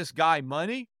gave this guy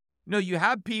money. No, you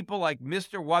have people like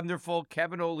Mr. Wonderful,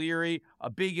 Kevin O'Leary,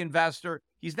 a big investor.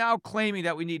 He's now claiming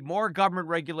that we need more government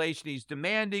regulation. He's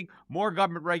demanding more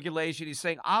government regulation. He's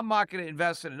saying, I'm not going to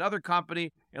invest in another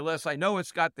company unless I know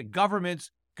it's got the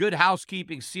government's good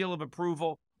housekeeping seal of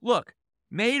approval. Look,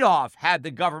 Madoff had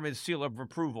the government seal of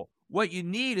approval. What you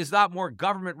need is not more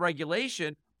government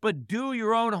regulation, but do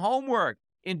your own homework.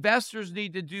 Investors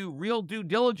need to do real due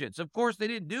diligence. Of course, they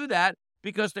didn't do that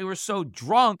because they were so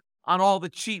drunk on all the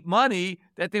cheap money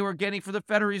that they were getting from the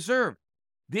Federal Reserve.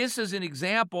 This is an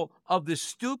example of the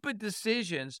stupid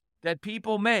decisions that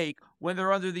people make when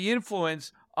they're under the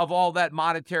influence of all that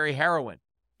monetary heroin.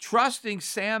 Trusting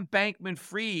Sam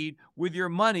Bankman-Fried with your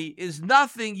money is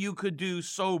nothing you could do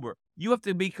sober. You have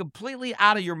to be completely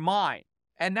out of your mind.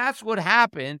 And that's what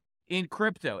happened in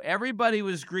crypto. Everybody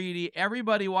was greedy.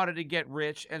 Everybody wanted to get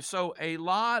rich. And so a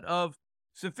lot of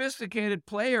sophisticated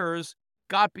players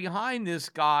got behind this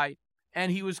guy,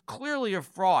 and he was clearly a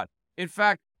fraud. In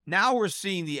fact, now we're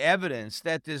seeing the evidence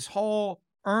that this whole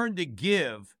earn to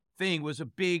give thing was a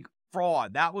big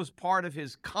fraud. That was part of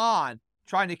his con,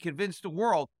 trying to convince the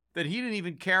world that he didn't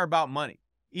even care about money.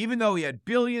 Even though he had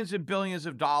billions and billions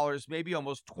of dollars, maybe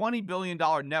almost $20 billion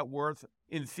net worth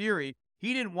in theory,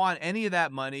 he didn't want any of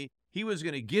that money. He was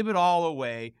going to give it all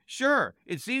away. Sure,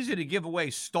 it's easy to give away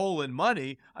stolen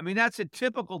money. I mean, that's a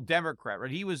typical Democrat,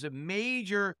 right? He was a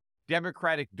major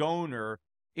Democratic donor,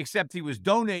 except he was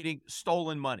donating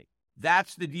stolen money.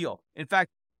 That's the deal. In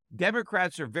fact,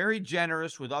 Democrats are very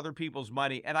generous with other people's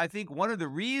money. And I think one of the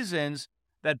reasons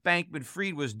that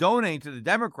Bankman-Fried was donating to the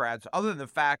Democrats, other than the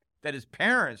fact that his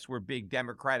parents were big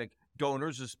Democratic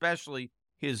donors, especially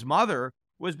his mother,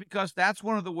 was because that's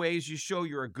one of the ways you show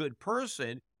you're a good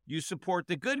person. You support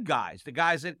the good guys, the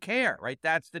guys that care, right?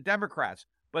 That's the Democrats.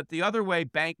 But the other way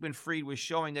Bankman-Fried was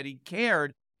showing that he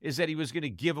cared is that he was going to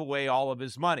give away all of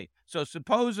his money. So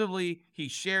supposedly he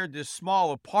shared this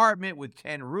small apartment with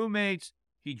 10 roommates.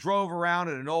 He drove around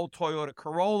in an old Toyota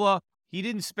Corolla. He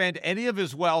didn't spend any of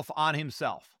his wealth on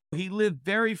himself. He lived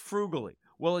very frugally.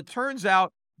 Well, it turns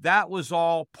out that was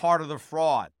all part of the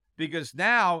fraud, because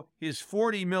now his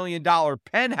 $40 million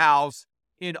penthouse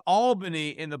in Albany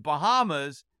in the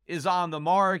Bahamas is on the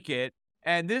market.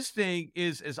 And this thing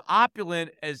is as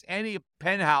opulent as any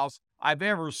penthouse I've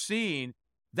ever seen.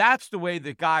 That's the way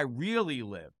the guy really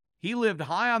lived. He lived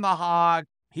high on the hog.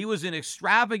 He was an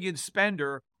extravagant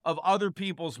spender of other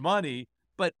people's money,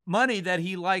 but money that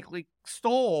he likely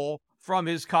stole from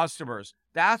his customers.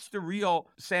 That's the real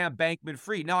Sam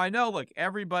Bankman-Fried. Now, I know, look,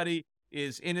 everybody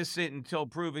is innocent until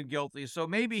proven guilty, so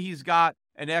maybe he's got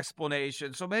an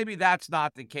explanation. So maybe that's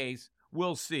not the case.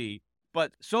 We'll see.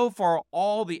 But so far,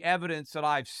 all the evidence that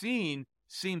I've seen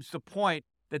seems to point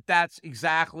that that's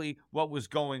exactly what was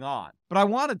going on. But I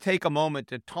want to take a moment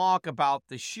to talk about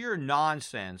the sheer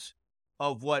nonsense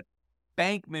of what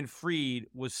Bankman-Fried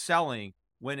was selling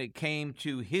when it came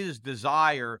to his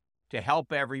desire to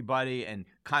help everybody and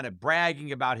kind of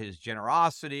bragging about his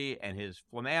generosity and his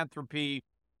philanthropy.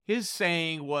 His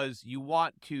saying was, you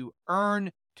want to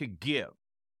earn to give.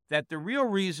 That the real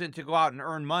reason to go out and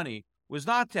earn money was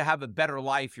not to have a better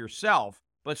life yourself,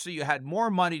 but so you had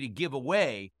more money to give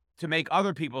away to make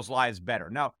other people's lives better.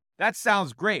 Now, that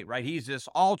sounds great, right? He's this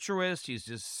altruist, he's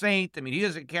this saint. I mean, he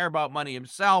doesn't care about money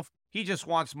himself. He just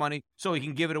wants money so he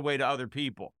can give it away to other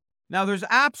people. Now, there's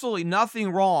absolutely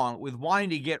nothing wrong with wanting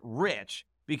to get rich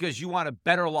because you want a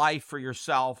better life for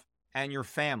yourself and your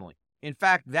family. In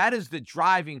fact, that is the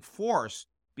driving force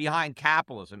behind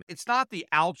capitalism. It's not the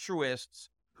altruists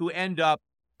who end up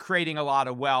creating a lot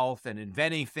of wealth and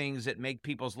inventing things that make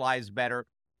people's lives better.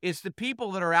 It's the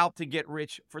people that are out to get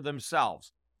rich for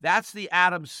themselves. That's the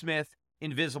Adam Smith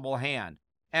invisible hand.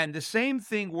 And the same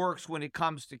thing works when it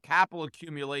comes to capital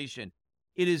accumulation.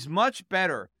 It is much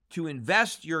better to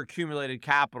invest your accumulated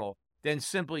capital than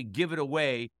simply give it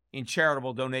away in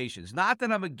charitable donations. Not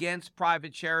that I'm against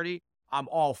private charity. I'm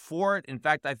all for it. In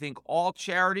fact, I think all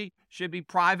charity should be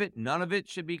private. None of it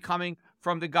should be coming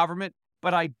from the government.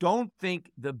 But I don't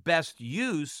think the best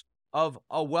use of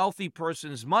a wealthy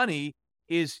person's money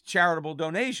is charitable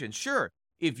donations. Sure,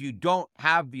 if you don't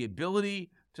have the ability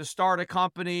to start a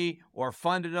company or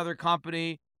fund another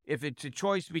company, if it's a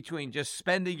choice between just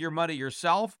spending your money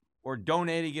yourself or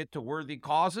donating it to worthy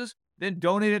causes, then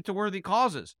donate it to worthy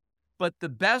causes. But the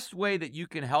best way that you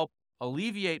can help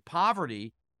alleviate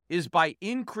poverty is by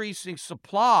increasing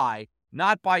supply,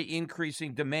 not by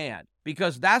increasing demand.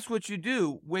 Because that's what you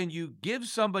do when you give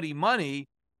somebody money,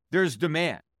 there's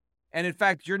demand. And in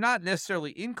fact, you're not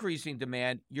necessarily increasing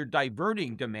demand, you're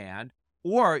diverting demand,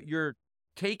 or you're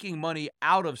taking money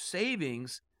out of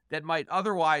savings that might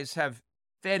otherwise have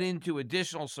fed into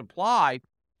additional supply,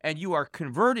 and you are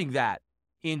converting that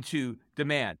into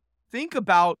demand. Think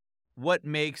about what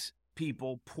makes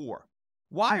people poor.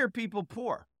 Why are people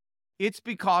poor? It's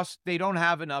because they don't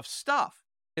have enough stuff.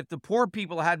 If the poor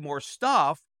people had more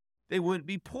stuff, they wouldn't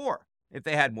be poor. If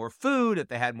they had more food, if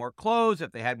they had more clothes,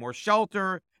 if they had more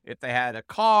shelter, if they had a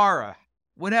car,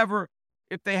 whatever,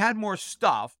 if they had more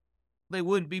stuff, they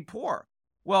wouldn't be poor.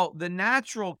 Well, the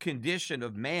natural condition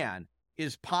of man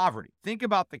is poverty. Think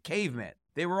about the cavemen.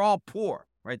 They were all poor,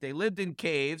 right? They lived in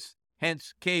caves,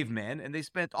 hence cavemen, and they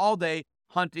spent all day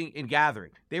hunting and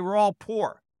gathering. They were all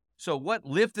poor. So what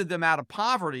lifted them out of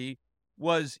poverty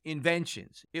was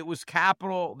inventions. It was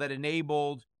capital that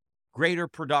enabled greater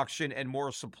production and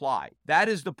more supply. That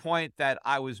is the point that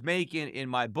I was making in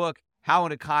my book, How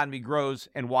an Economy Grows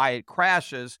and Why It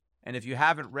Crashes. And if you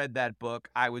haven't read that book,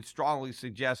 I would strongly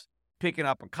suggest picking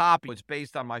up a copy. It's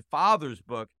based on my father's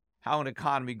book, How an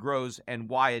Economy Grows and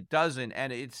Why It Doesn't.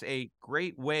 And it's a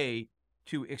great way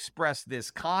to express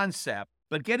this concept.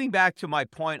 But getting back to my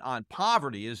point on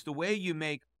poverty is the way you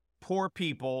make poor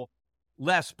people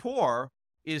less poor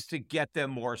is to get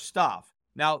them more stuff.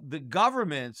 Now, the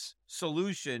government's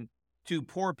solution to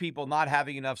poor people not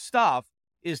having enough stuff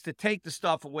is to take the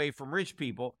stuff away from rich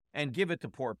people and give it to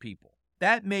poor people.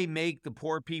 That may make the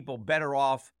poor people better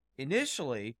off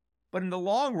initially, but in the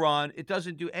long run, it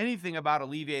doesn't do anything about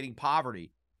alleviating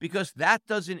poverty because that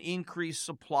doesn't increase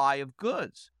supply of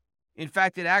goods. In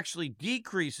fact, it actually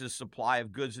decreases supply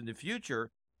of goods in the future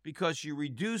because you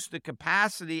reduce the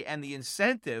capacity and the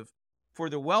incentive for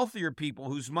the wealthier people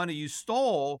whose money you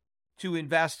stole to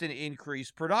invest in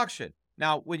increased production.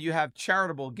 Now, when you have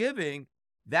charitable giving,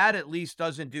 that at least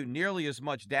doesn't do nearly as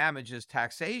much damage as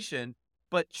taxation,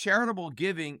 but charitable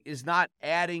giving is not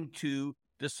adding to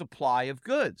the supply of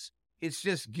goods. It's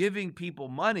just giving people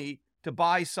money to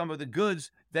buy some of the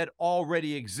goods that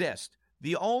already exist.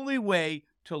 The only way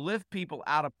to lift people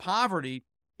out of poverty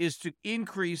is to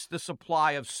increase the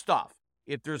supply of stuff.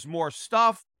 If there's more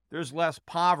stuff, there's less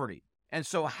poverty. And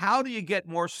so how do you get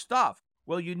more stuff?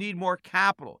 Well, you need more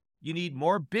capital. You need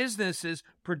more businesses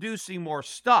producing more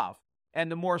stuff.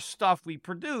 And the more stuff we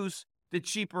produce, the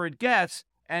cheaper it gets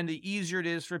and the easier it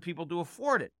is for people to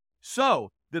afford it.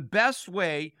 So the best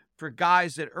way for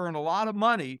guys that earn a lot of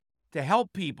money to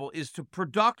help people is to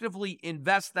productively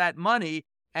invest that money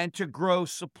and to grow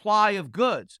supply of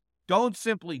goods. Don't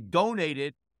simply donate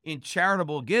it in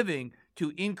charitable giving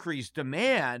to increase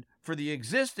demand for the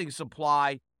existing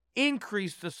supply.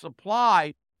 Increase the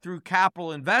supply through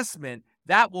capital investment.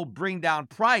 That will bring down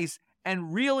price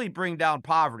and really bring down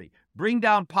poverty. Bring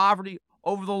down poverty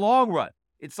over the long run.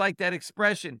 It's like that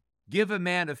expression, give a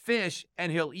man a fish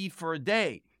and he'll eat for a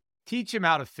day. Teach him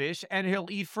how to fish and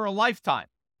he'll eat for a lifetime.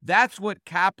 That's what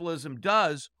capitalism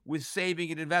does with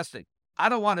saving and investing. I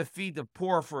don't want to feed the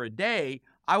poor for a day.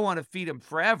 I want to feed them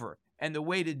forever. And the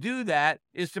way to do that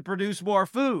is to produce more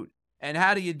food. And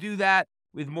how do you do that?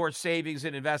 With more savings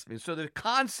and investments. So the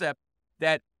concept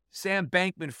that Sam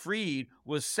Bankman-Fried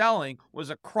was selling was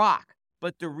a crock.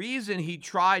 But the reason he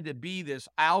tried to be this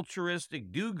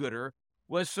altruistic do-gooder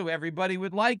was so everybody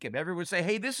would like him. Everyone would say,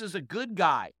 hey, this is a good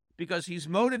guy, because he's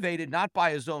motivated not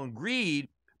by his own greed,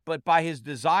 but by his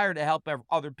desire to help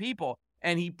other people.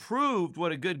 And he proved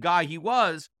what a good guy he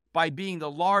was by being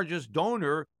the largest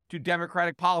donor to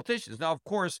Democratic politicians. Now, of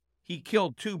course, he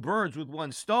killed two birds with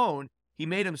one stone. He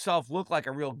made himself look like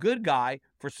a real good guy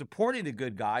for supporting the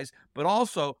good guys, but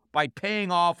also by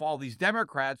paying off all these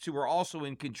Democrats who were also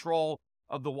in control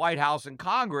of the White House and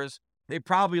Congress. They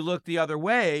probably looked the other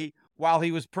way while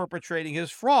he was perpetrating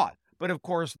his fraud. But of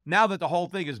course, now that the whole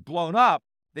thing is blown up,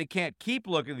 they can't keep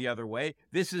looking the other way.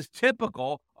 This is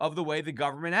typical of the way the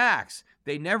government acts.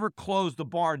 They never close the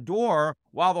barn door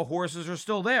while the horses are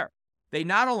still there. They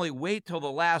not only wait till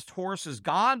the last horse is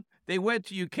gone, they wait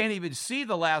till you can't even see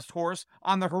the last horse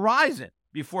on the horizon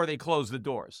before they close the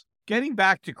doors. Getting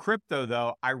back to crypto,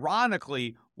 though,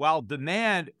 ironically, while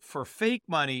demand for fake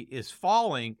money is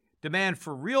falling, demand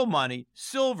for real money,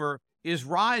 silver, is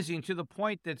rising to the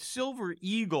point that Silver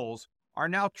Eagles are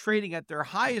now trading at their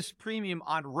highest premium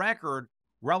on record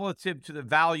relative to the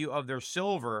value of their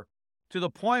silver, to the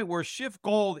point where Shift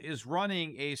Gold is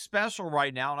running a special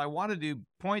right now. And I wanted to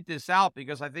point this out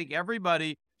because I think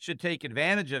everybody should take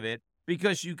advantage of it,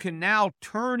 because you can now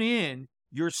turn in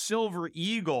your Silver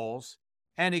Eagles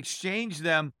and exchange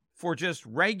them for just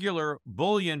regular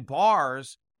bullion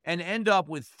bars and end up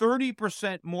with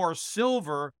 30% more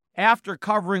silver after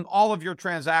covering all of your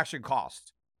transaction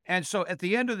costs. And so at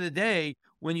the end of the day,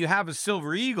 when you have a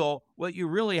Silver Eagle, what you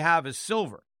really have is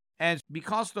silver. And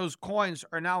because those coins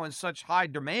are now in such high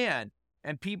demand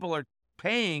and people are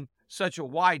paying such a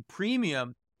wide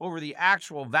premium over the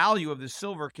actual value of the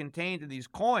silver contained in these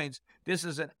coins, this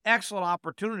is an excellent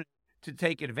opportunity to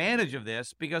take advantage of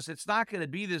this, because it's not going to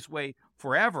be this way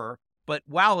forever. But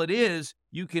while it is,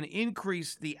 you can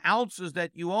increase the ounces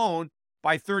that you own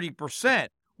by 30%.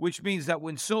 Which means that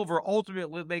when silver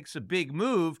ultimately makes a big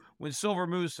move, when silver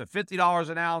moves to $50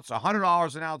 an ounce,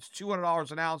 $100 an ounce,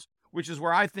 $200 an ounce, which is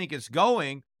where I think it's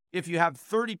going, if you have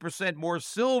 30% more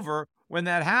silver when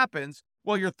that happens,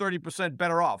 well, you're 30%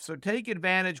 better off. So take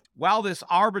advantage while this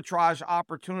arbitrage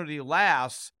opportunity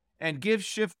lasts, and give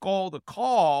Shift Gold a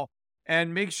call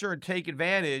and make sure to take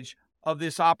advantage of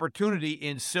this opportunity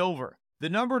in silver. The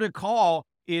number to call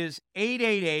is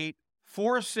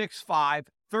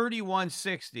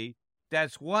 888-465-3160.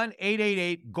 That's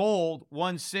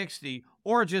 1-888-GOLD-160,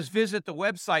 or just visit the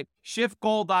website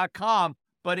shiftgold.com.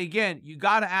 But again, you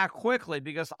got to act quickly,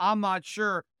 because I'm not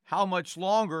sure how much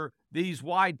longer these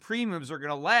wide premiums are going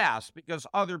to last, because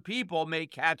other people may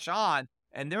catch on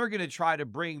and they're going to try to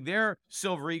bring their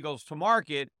Silver Eagles to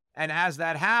market. And as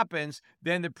that happens,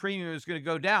 then the premium is going to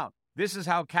go down. This is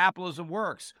how capitalism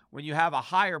works. When you have a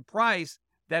higher price,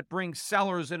 that brings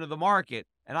sellers into the market.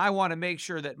 And I want to make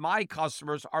sure that my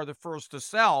customers are the first to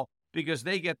sell, because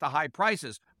they get the high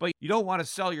prices. But you don't want to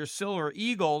sell your Silver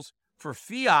Eagles for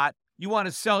fiat. You want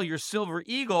to sell your Silver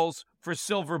Eagles for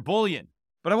silver bullion.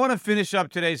 But I want to finish up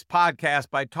today's podcast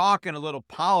by talking a little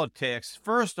politics.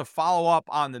 First, to follow up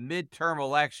on the midterm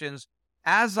elections.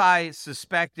 As I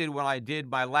suspected when I did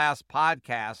my last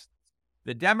podcast,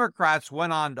 the Democrats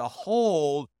went on to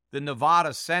hold the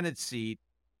Nevada Senate seat.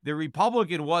 The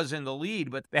Republican was in the lead,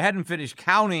 but they hadn't finished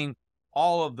counting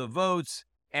all of the votes.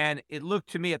 And it looked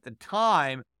to me at the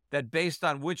time that based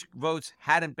on which votes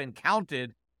hadn't been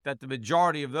counted, that the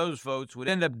majority of those votes would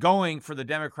end up going for the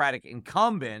Democratic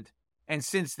incumbent. And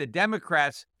since the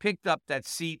Democrats picked up that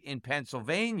seat in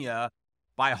Pennsylvania,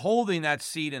 by holding that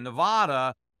seat in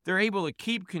Nevada, they're able to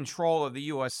keep control of the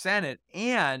U.S. Senate.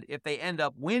 And if they end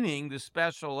up winning the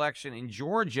special election in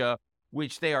Georgia,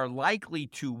 which they are likely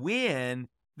to win,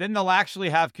 then they'll actually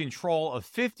have control of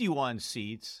 51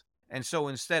 seats. And so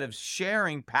instead of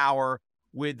sharing power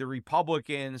with the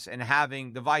Republicans and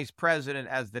having the vice president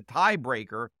as the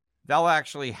tiebreaker, they'll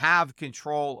actually have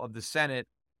control of the Senate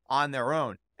on their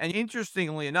own. And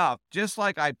interestingly enough, just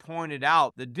like I pointed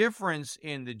out, the difference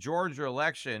in the Georgia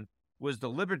election was the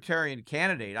Libertarian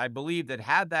candidate. I believe that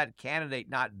had that candidate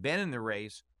not been in the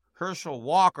race, Herschel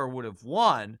Walker would have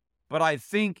won. But I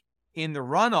think in the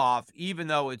runoff, even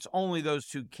though it's only those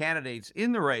two candidates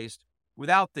in the race,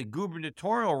 without the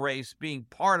gubernatorial race being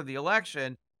part of the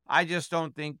election, I just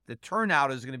don't think the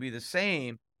turnout is going to be the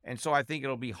same. And so I think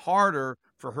it'll be harder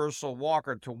for Herschel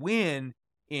Walker to win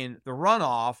in the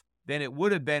runoff than it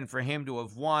would have been for him to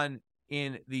have won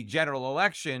in the general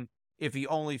election if he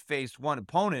only faced one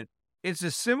opponent. It's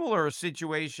a similar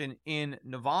situation in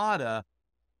Nevada,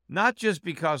 not just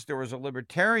because there was a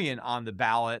Libertarian on the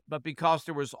ballot, but because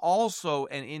there was also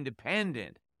an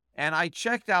independent. And I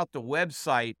checked out the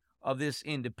website of this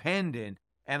independent,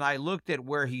 and I looked at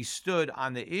where he stood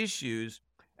on the issues,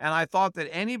 and I thought that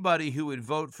anybody who would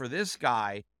vote for this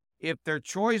guy, if their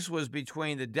choice was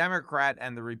between the Democrat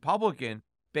and the Republican,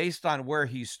 based on where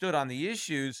he stood on the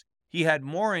issues, he had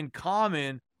more in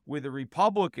common with the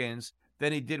Republicans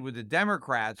than he did with the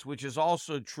Democrats, which is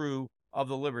also true of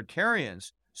the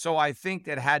Libertarians. So I think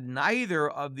that had neither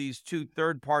of these two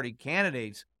third-party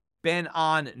candidates been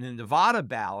on the Nevada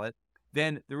ballot,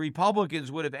 then the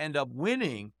Republicans would have ended up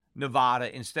winning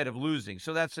Nevada instead of losing.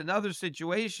 So that's another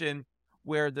situation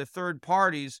where the third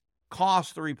parties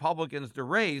cost the Republicans the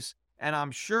race, and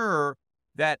I'm sure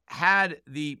that had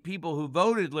the people who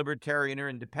voted Libertarian or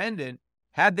Independent,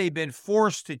 had they been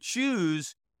forced to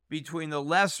choose between the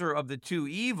lesser of the two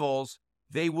evils,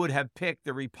 they would have picked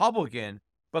the Republican.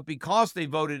 But because they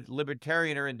voted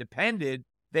Libertarian or Independent,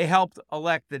 they helped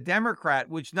elect the Democrat,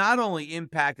 which not only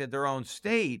impacted their own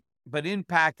state, but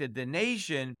impacted the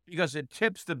nation because it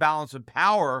tips the balance of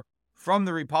power from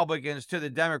the Republicans to the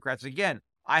Democrats. Again,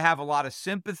 I have a lot of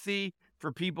sympathy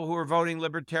for people who are voting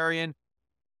Libertarian.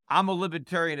 I'm a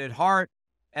Libertarian at heart,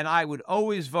 and I would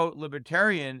always vote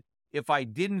Libertarian if I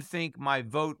didn't think my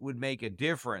vote would make a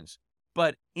difference.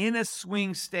 But in a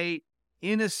swing state,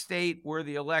 in a state where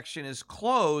the election is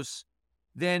close,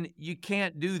 then you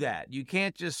can't do that. You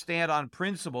can't just stand on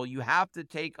principle. You have to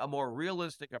take a more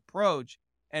realistic approach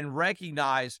and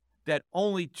recognize that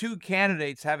only two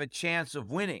candidates have a chance of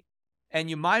winning. And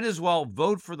you might as well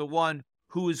vote for the one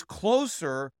who is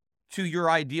closer to your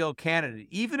ideal candidate.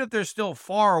 Even if they're still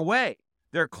far away,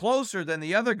 they're closer than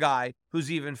the other guy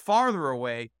who's even farther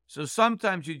away. So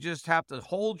sometimes you just have to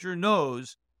hold your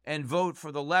nose and vote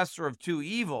for the lesser of two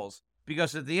evils,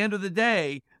 because at the end of the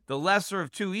day, the lesser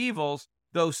of two evils,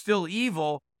 though still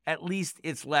evil, at least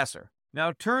it's lesser.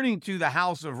 Now, turning to the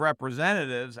House of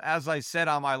Representatives, as I said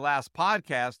on my last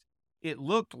podcast, it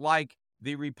looked like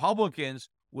the Republicans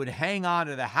would hang on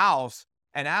to the House.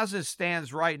 And as it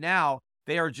stands right now,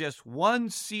 they are just one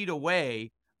seat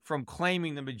away from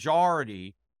claiming the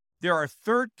majority. There are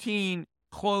 13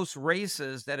 close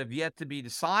races that have yet to be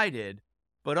decided.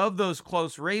 But of those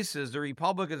close races, the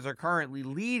Republicans are currently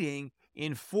leading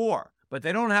in 4. But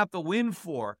they don't have to win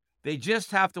 4. They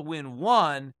just have to win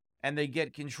 1, and they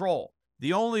get control.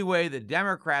 The only way the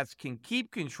Democrats can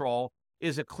keep control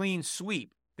is a clean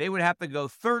sweep. They would have to go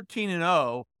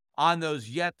 13-0 on those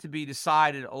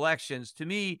yet-to-be-decided elections. To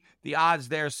me, the odds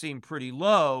there seem pretty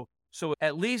low. So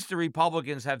at least the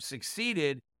Republicans have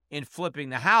succeeded in flipping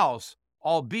the House,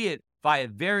 albeit by a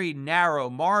very narrow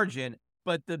margin.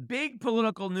 But the big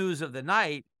political news of the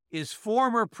night is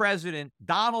former President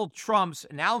Donald Trump's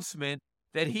announcement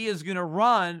that he is going to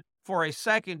run for a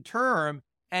second term.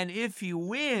 And if he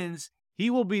wins, he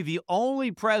will be the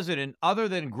only president other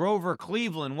than Grover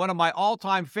Cleveland, one of my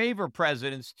all-time favorite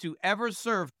presidents, to ever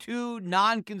serve 2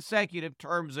 non-consecutive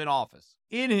terms in office.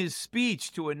 In his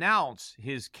speech to announce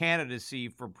his candidacy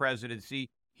for presidency,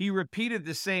 he repeated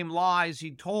the same lies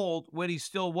he told when he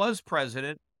still was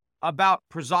president about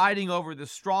presiding over the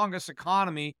strongest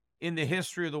economy in the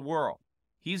history of the world.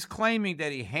 He's claiming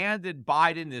that he handed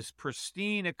Biden this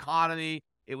pristine economy.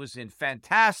 It was in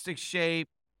fantastic shape.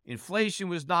 Inflation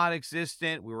was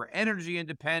non-existent. We were energy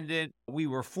independent. We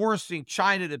were forcing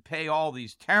China to pay all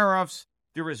these tariffs.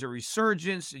 There was a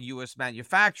resurgence in U.S.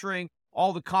 manufacturing.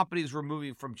 All the companies were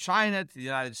moving from China to the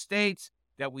United States,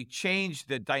 that we changed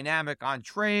the dynamic on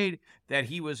trade, that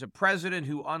he was a president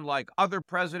who, unlike other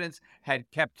presidents,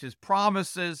 had kept his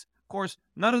promises. Of course,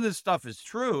 none of this stuff is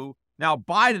true. Now,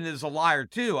 Biden is a liar,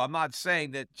 too. I'm not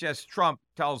saying that just Trump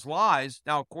tells lies.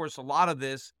 Now, of course, a lot of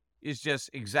this is just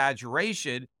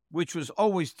exaggeration, which was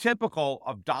always typical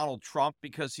of Donald Trump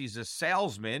because he's a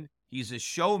salesman, he's a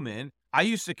showman. I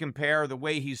used to compare the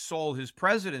way he sold his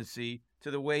presidency to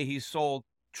the way he sold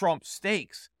Trump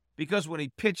steaks, because when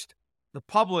he pitched the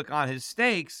public on his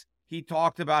steaks, he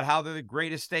talked about how they're the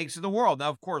greatest steaks in the world. Now,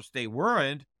 of course, they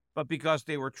weren't, but because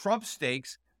they were Trump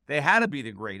steaks, they had to be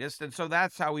the greatest. And so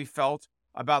that's how he felt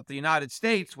about the United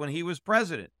States when he was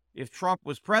president. If Trump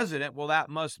was president, well, that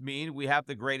must mean we have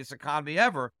the greatest economy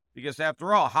ever, because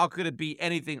after all, how could it be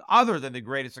anything other than the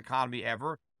greatest economy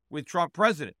ever with Trump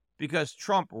president? Because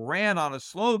Trump ran on a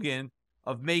slogan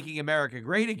of making America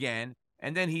great again,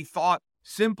 and then he thought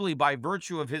simply by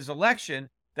virtue of his election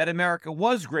that America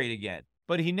was great again.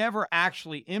 But he never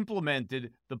actually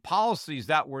implemented the policies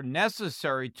that were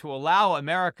necessary to allow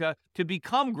America to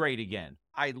become great again.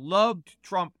 I loved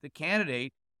Trump, the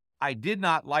candidate. I did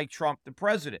not like Trump, the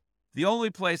president. The only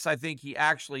place I think he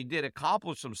actually did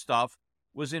accomplish some stuff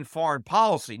was in foreign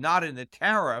policy, not in the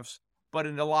tariffs, but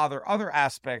in a lot of other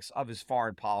aspects of his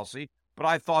foreign policy. but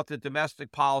I thought that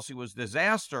domestic policy was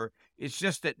disaster. It's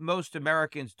just that most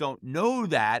Americans don't know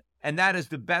that, and that is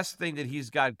the best thing that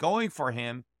he's got going for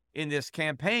him in this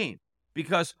campaign.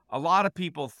 Because a lot of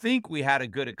people think we had a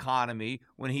good economy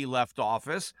when he left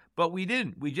office, but we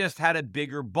didn't. We just had a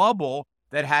bigger bubble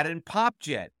that hadn't popped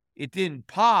yet. It didn't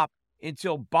pop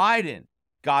until Biden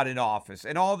got in office.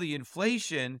 And all the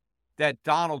inflation that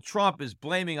Donald Trump is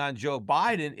blaming on Joe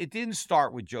Biden, it didn't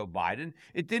start with Joe Biden.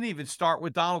 It didn't even start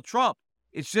with Donald Trump.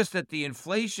 It's just that the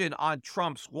inflation on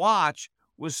Trump's watch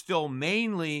was still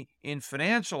mainly in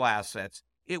financial assets.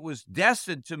 It was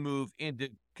destined to move into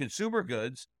consumer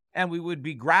goods, and we would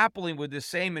be grappling with the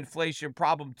same inflation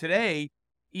problem today,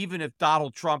 even if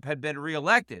Donald Trump had been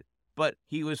reelected. But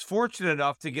he was fortunate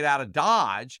enough to get out of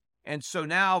Dodge, and so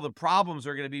now the problems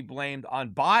are going to be blamed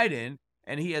on Biden,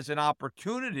 and he has an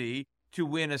opportunity to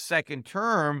win a second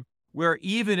term where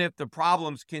even if the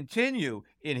problems continue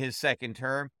in his second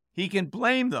term, he can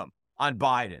blame them on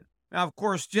Biden. Now, of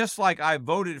course, just like I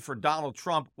voted for Donald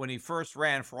Trump when he first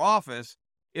ran for office,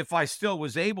 if I still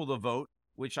was able to vote,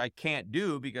 which I can't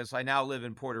do because I now live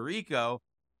in Puerto Rico,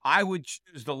 I would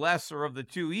choose the lesser of the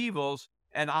two evils,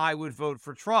 and I would vote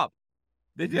for Trump.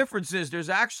 The difference is there's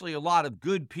actually a lot of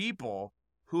good people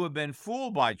who have been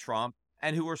fooled by Trump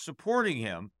and who are supporting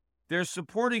him. They're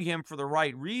supporting him for the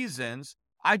right reasons.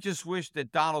 I just wish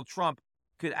that Donald Trump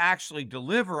could actually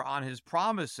deliver on his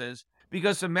promises,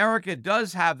 because America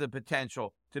does have the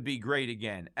potential to be great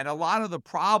again. And a lot of the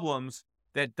problems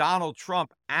that Donald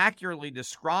Trump accurately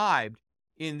described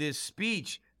in this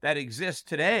speech that exists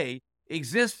today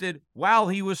existed while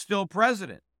he was still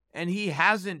president. And he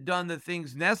hasn't done the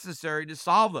things necessary to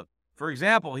solve them. For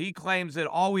example, he claims that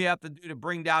all we have to do to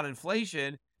bring down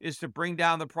inflation is to bring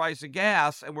down the price of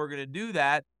gas, and we're going to do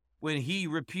that when he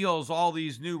repeals all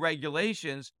these new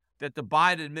regulations that the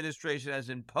Biden administration has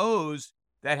imposed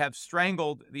that have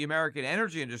strangled the American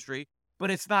energy industry.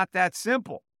 But it's not that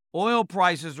simple. Oil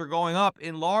prices are going up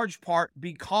in large part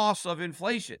because of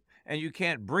inflation, and you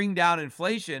can't bring down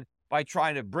inflation by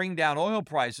trying to bring down oil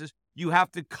prices. You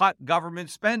have to cut government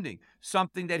spending,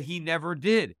 something that he never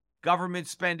did. Government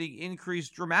spending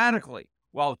increased dramatically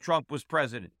while Trump was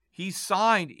president. He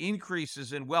signed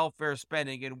increases in welfare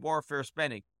spending and warfare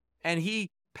spending, and he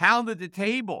pounded the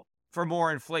table for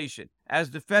more inflation.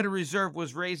 As the Federal Reserve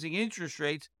was raising interest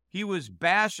rates, he was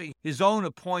bashing his own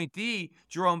appointee,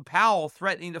 Jerome Powell,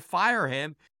 threatening to fire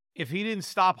him if he didn't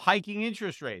stop hiking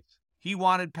interest rates. He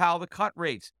wanted Powell to cut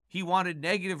rates. He wanted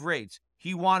negative rates.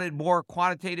 He wanted more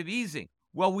quantitative easing.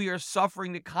 Well, we are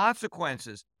suffering the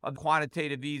consequences of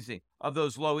quantitative easing, of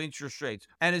those low interest rates.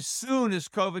 And as soon as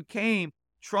COVID came,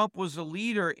 Trump was a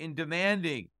leader in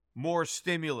demanding more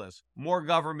stimulus, more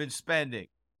government spending.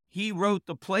 He wrote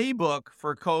the playbook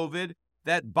for COVID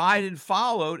that Biden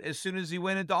followed as soon as he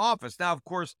went into office. Now, of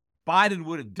course, Biden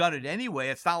would have done it anyway.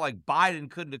 It's not like Biden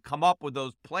couldn't have come up with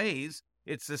those plays.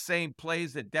 It's the same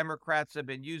plays that Democrats have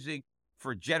been using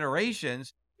for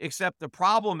generations, except the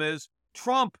problem is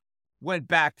Trump went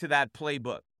back to that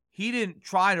playbook. He didn't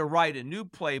try to write a new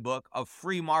playbook of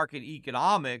free market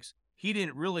economics. He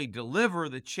didn't really deliver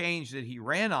the change that he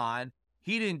ran on.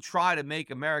 He didn't try to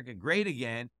make America great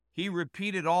again. He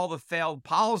repeated all the failed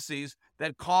policies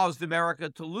that caused America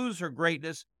to lose her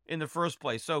greatness in the first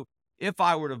place. So if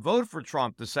I were to vote for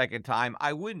Trump the second time,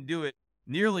 I wouldn't do it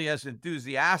nearly as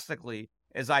enthusiastically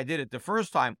as I did it the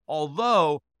first time,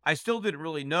 although I still didn't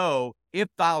really know if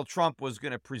Donald Trump was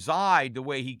going to preside the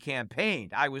way he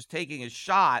campaigned. I was taking a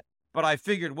shot, but I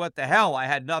figured, what the hell, I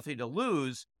had nothing to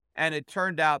lose, and it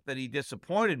turned out that he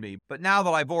disappointed me. But now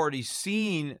that I've already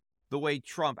seen the way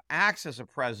Trump acts as a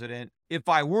president, if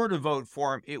I were to vote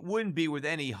for him, it wouldn't be with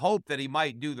any hope that he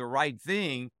might do the right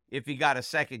thing if he got a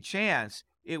second chance.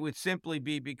 It would simply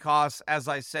be because, as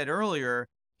I said earlier,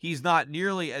 he's not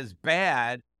nearly as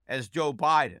bad as Joe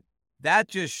Biden. That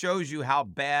just shows you how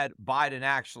bad Biden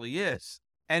actually is.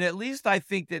 And at least I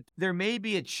think that there may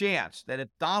be a chance that if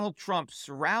Donald Trump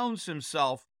surrounds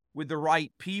himself with the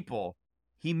right people,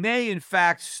 he may in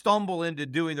fact stumble into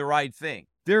doing the right thing.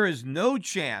 There is no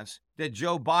chance that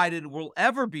Joe Biden will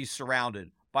ever be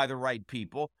surrounded by the right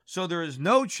people, so there is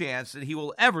no chance that he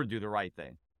will ever do the right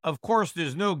thing. Of course,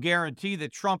 there's no guarantee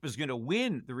that Trump is going to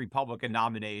win the Republican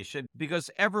nomination, because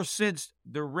ever since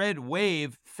the red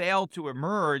wave failed to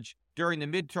emerge during the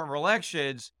midterm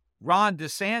elections, Ron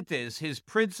DeSantis, his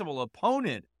principal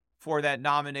opponent for that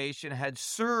nomination, had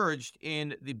surged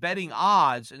in the betting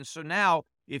odds. And so now,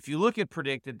 if you look at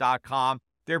Predicted.com,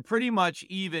 they're pretty much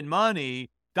even money.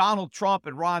 Donald Trump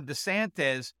and Ron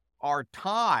DeSantis are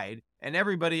tied, and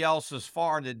everybody else is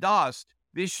far in the dust.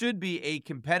 This should be a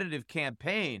competitive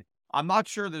campaign. I'm not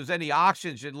sure there's any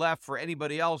oxygen left for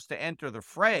anybody else to enter the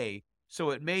fray, so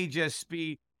it may just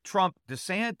be Trump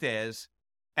DeSantis.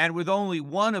 And with only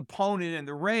one opponent in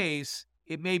the race,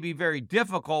 it may be very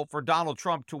difficult for Donald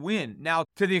Trump to win. Now,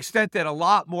 to the extent that a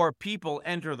lot more people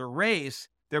enter the race,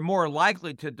 they're more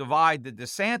likely to divide the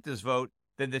DeSantis vote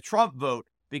than the Trump vote,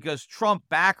 because Trump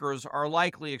backers are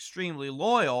likely extremely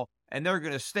loyal and they're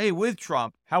going to stay with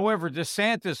Trump. However,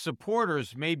 DeSantis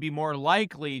supporters may be more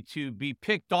likely to be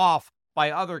picked off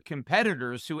by other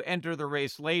competitors who enter the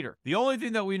race later. The only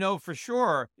thing that we know for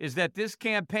sure is that this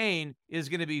campaign is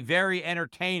going to be very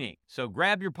entertaining. So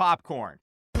grab your popcorn.